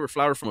trying to give her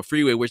flower from a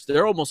freeway, which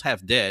they're almost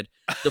half dead.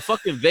 The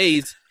fucking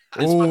vase.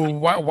 Oh,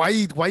 why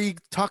you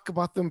talk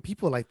about them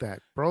people like that,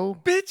 bro?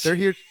 Bitch. They're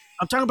here.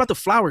 I'm talking about the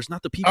flowers,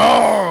 not the people.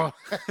 Oh,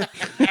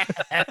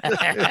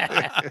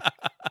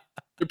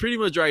 They're pretty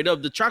much dried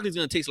up. The chocolate's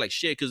gonna taste like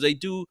shit because they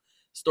do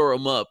store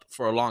them up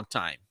for a long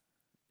time.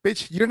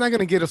 bitch, you're not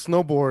gonna get a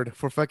snowboard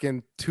for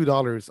fucking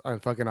 $2 on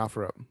fucking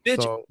OfferUp.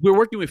 Bitch, So, we're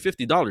working with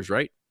 $50,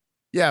 right?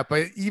 yeah,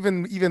 but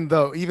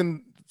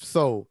even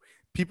so,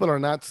 people are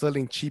not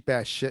selling cheap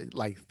ass shit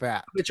like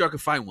that. I bet you I can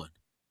find one.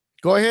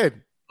 Go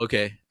ahead.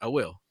 Okay, I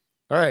will.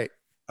 All right.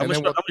 I'm And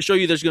then gonna show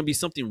you. There's gonna be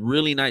something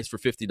really nice for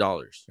 $50.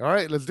 All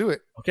right, let's do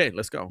it. Okay,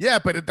 let's go. Yeah,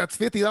 but that's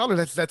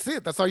 $50. That's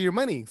it. That's all your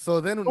money.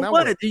 So then But now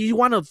what? what? You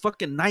want a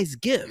fucking nice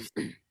gift,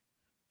 and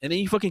then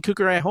you fucking cook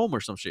her at home or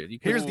some shit. You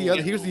cook-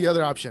 Here's the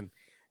other option.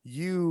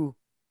 You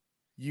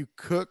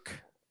cook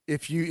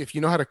if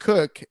you know how to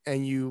cook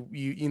and you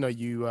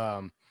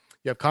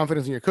have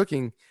confidence in your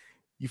cooking,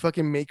 you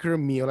fucking make her a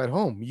meal at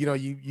home. You know,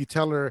 you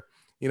tell her,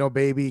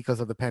 baby, because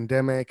of the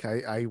pandemic,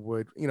 I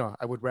would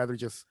rather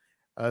just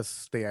us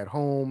stay at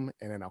home,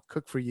 and then I'll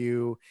cook for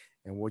you,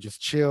 and we'll just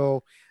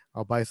chill.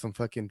 I'll buy some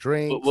fucking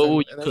drinks. What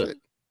will you that's cook? it.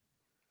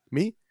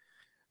 Me?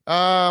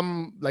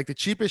 Like the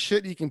cheapest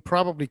shit you can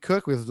probably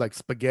cook is like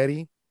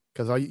spaghetti,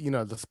 because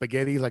the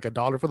spaghetti is like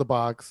 $1 for the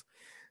box.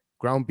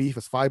 Ground beef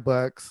is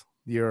 $5.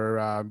 Your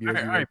All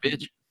right,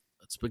 bitch.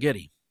 That's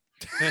spaghetti.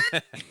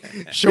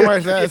 Show our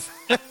ass.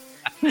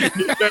 And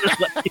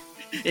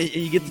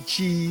you get the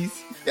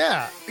cheese.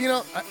 Yeah,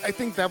 I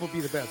think that would be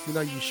the best.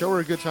 You show her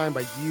a good time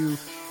by you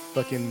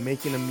fucking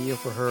making a meal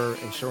for her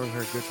and showing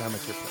her a good time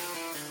at your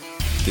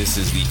place. This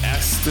is the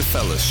Ask the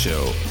Fellas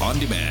show on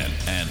demand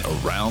and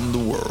around the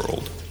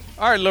world.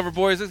 All right, lover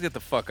boys, let's get the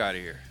fuck out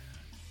of here.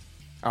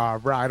 All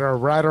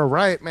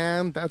right,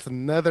 man. That's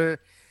another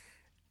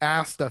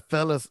Ask the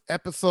Fellas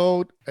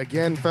episode.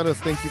 Again, fellas,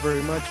 thank you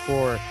very much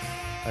for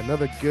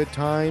another good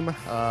time.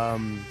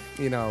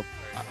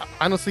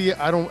 Honestly,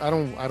 I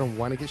don't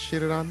want to get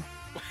shitted on,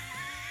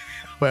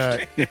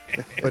 but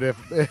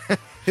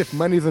if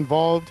money's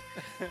involved,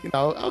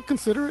 I'll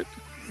consider it.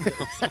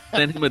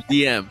 Send him a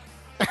DM.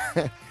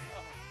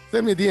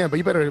 Send me a DM, but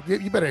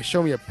you better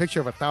show me a picture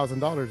of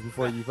 $1,000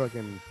 before you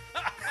fucking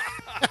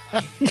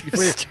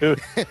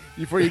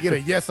before you get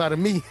a yes out of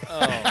me.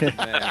 Oh,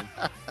 man.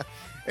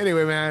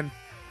 Anyway, man,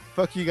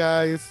 fuck you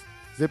guys.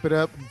 Zip it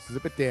up,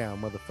 zip it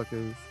down,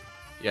 motherfuckers.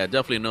 Yeah,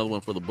 definitely another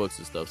one for the books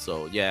and stuff.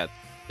 So yeah,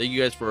 thank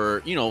you guys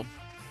for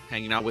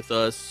hanging out with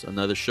us.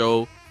 Another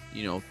show,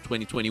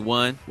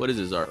 2021. What is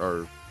this?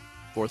 Our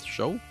fourth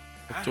show of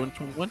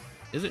 2021?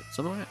 Is it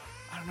something like that?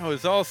 I don't know.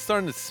 It's all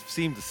starting to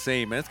seem the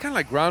same, man. It's kind of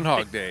like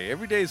Groundhog Day.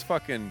 Every day is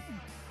fucking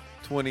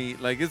 20.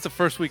 Like it's the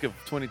first week of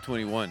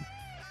 2021.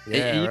 Yeah,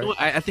 and you right? know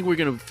what? I think we're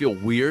gonna feel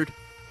weird,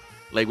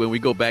 like when we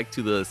go back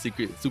to the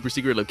super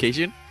secret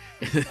location.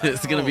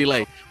 It's gonna be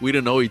like we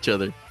don't know each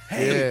other.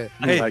 Yeah.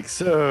 Hey, Like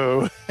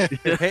so.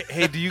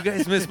 hey, do you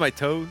guys miss my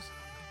toes?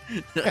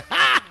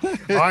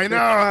 I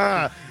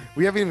know.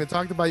 We haven't even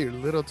talked about your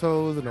little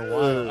toes in a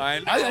while. I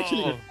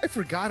know. I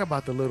forgot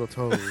about the little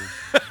toes.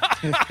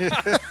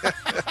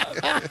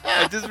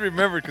 I just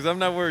remembered because I'm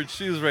not wearing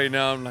shoes right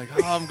now. I'm like,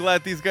 I'm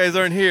glad these guys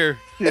aren't here.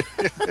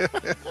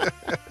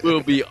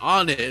 We'll be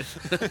on it.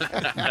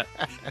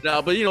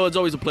 No, but it's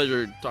always a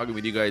pleasure talking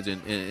with you guys,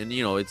 and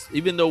it's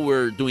even though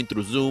we're doing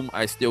through Zoom,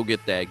 I still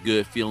get that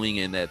good feeling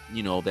and that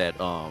that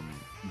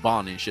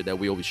bond and shit that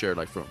we always share,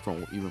 like from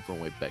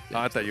way back then.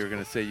 I thought you were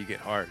gonna say you get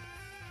hard.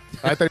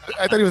 I thought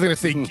he was gonna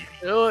say.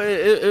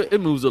 It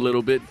moves a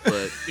little bit,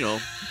 but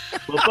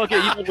but fuck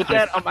it. With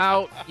that, I'm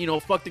out.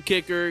 Fuck the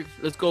kicker.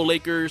 Let's go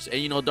Lakers,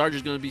 and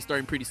Dodgers gonna be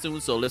starting pretty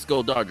soon, so let's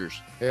go Dodgers.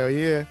 Hell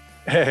yeah.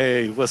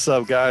 Hey, what's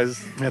up,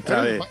 guys?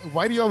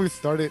 Why do you always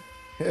start it?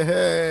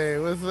 Hey,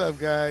 what's up,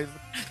 guys?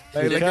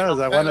 Because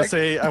I want to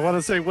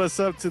say what's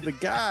up to the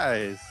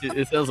guys.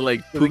 It sounds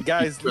like To the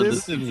guys from The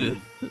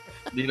listening. Simpsons.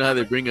 You know how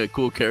they bring a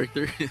cool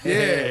character?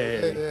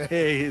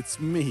 Hey,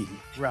 it's me,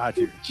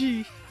 Roger.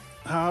 Gee.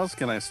 How else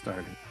can I start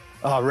it?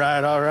 All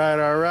right.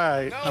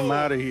 I'm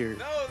out of here.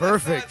 No,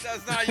 Perfect.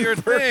 That's not your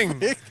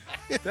thing.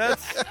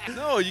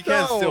 No, you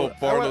can't steal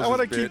Bartles' I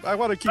want to bit. keep. I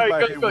want to keep All my.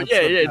 right, hey, go. what's Yeah,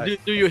 up, yeah. guys?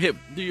 Do your hip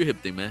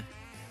thing, man.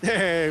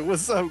 Hey,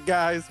 what's up,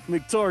 guys?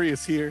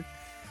 Victorious here.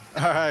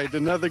 All right,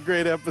 another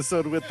great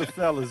episode with the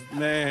fellas,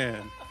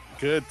 man.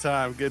 Good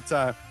time.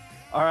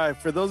 All right,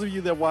 for those of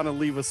you that want to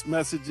leave us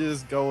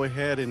messages, go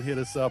ahead and hit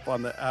us up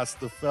on the Ask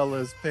the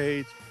Fellas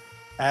page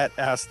at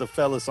Ask the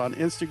Fellas on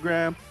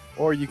Instagram,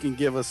 or you can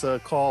give us a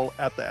call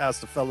at the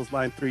Ask the Fellas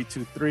line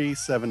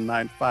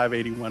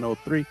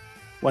 323-795-8103.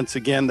 Once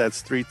again,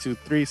 that's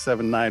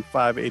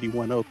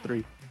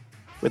 323-795-8103.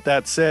 With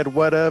that said,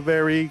 what a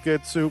very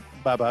good soup.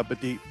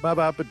 Ba-ba-ba-dee,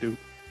 ba-ba-ba-doo.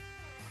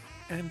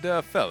 And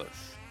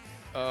fellas,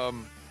 I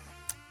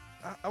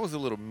was a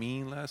little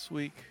mean last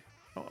week.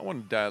 I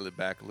want to dial it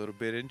back a little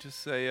bit and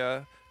just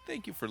say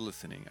thank you for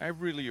listening. I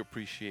really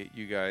appreciate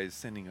you guys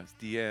sending us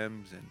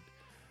DMs and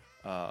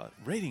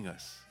rating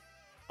us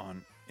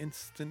on on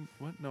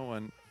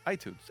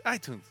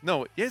iTunes.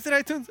 No, is it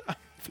iTunes?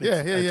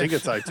 Yeah. I think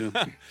it's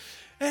iTunes.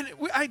 And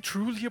I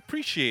truly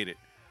appreciate it.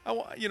 I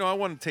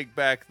want to take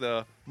back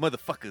the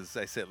motherfuckers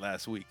I said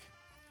last week.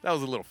 That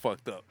was a little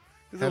fucked up.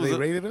 Have they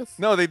rated us?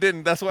 No, they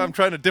didn't. That's why I'm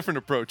trying a different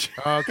approach.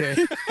 Oh, okay.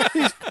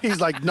 He's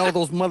like, no,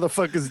 those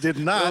motherfuckers did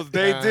not.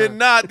 They did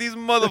not. These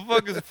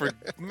motherfuckers,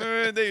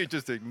 they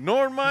just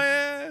ignored my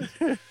ass.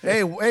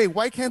 Hey,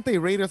 why can't they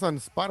rate us on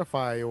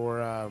Spotify or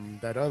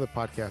that other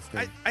podcast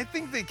thing? I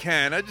think they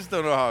can. I just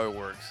don't know how it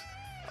works.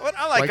 But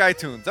I like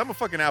iTunes. I'm a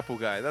fucking Apple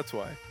guy. That's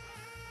why.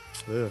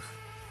 Ugh.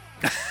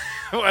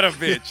 What a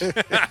bitch.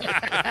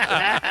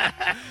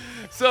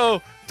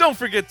 So don't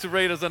forget to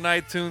rate us on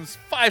iTunes.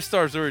 5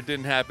 stars or it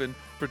didn't happen.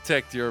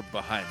 Protect your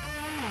behind.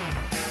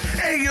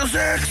 Ellos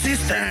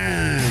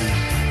existen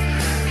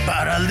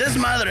para el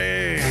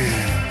desmadre.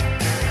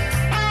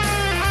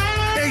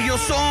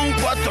 Ellos son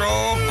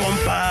 4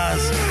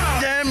 compas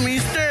de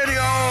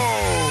misterio.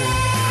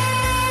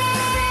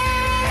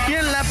 Y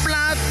en la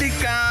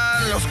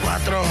plática los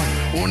 4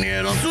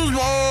 unieron sus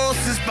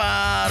voces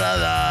para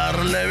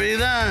darle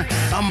vida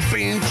a un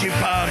pinche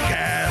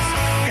podcast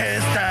que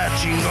está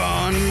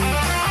chingón.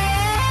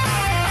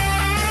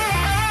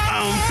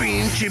 A un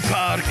pinche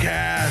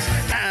podcast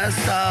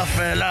está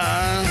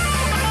feliz.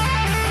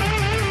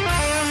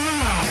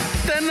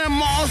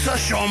 Tenemos a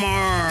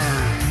Shomer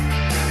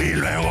y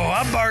luego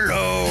a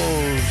Barlos.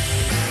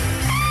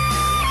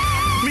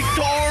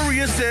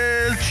 Victoria es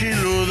el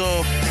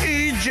chiludo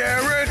y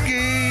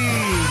Cherokee.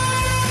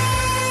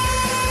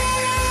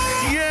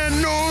 Y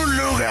en un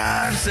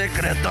lugar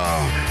secreto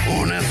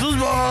unen sus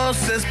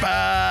voces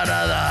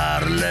para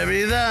darle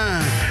vida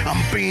a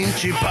un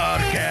pinche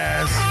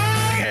podcast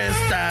que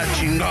está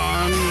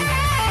chingón.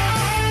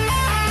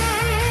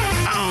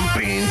 A un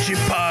pinche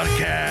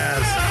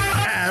podcast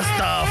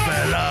está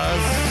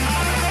feliz.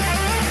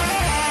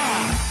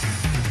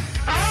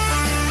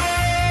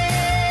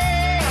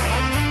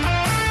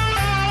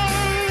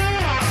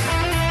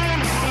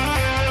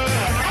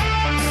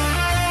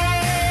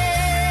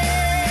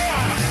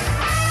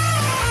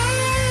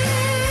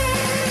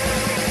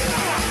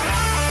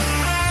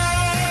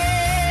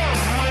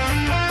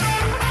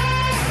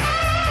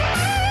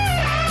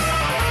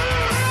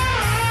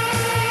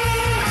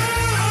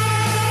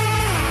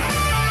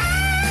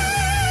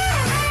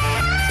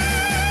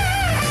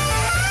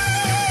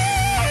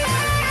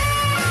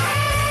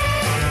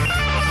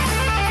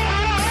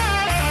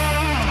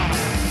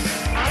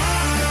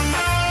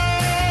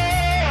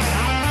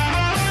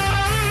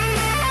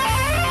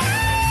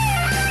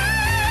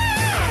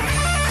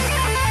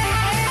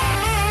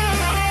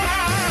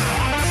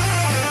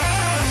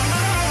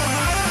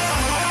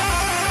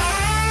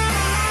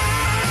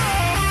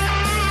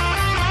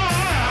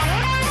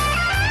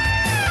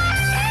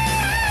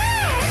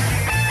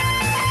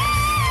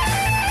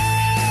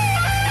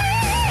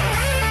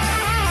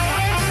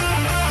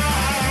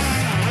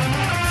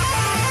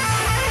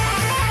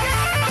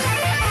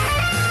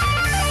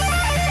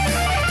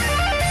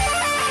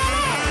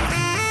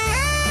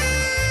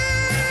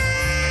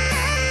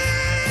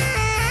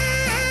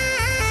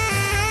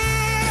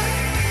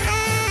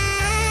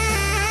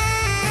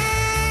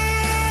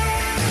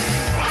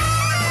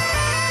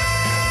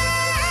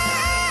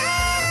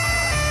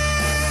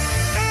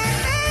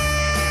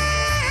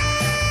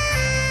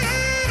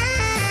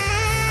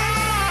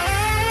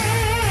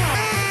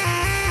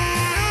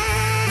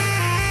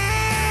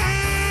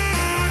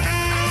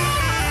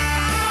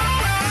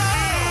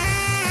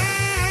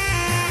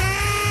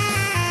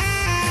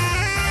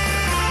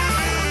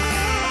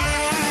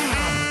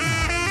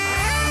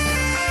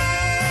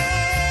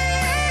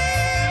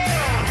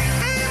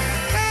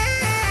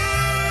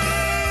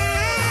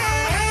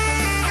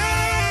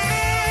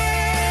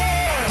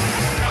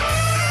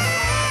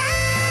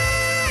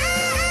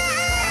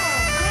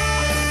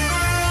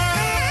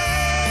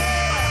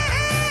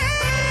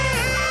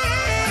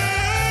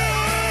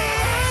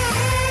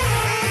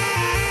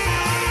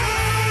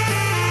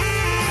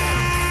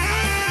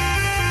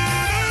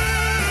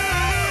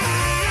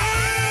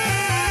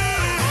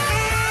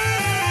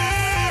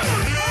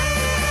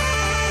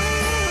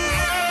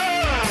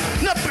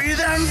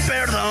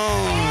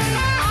 Perdón,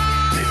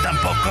 ni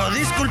tampoco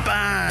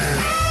disculpas.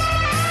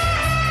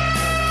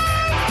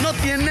 No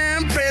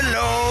tienen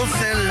pelos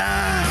en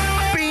la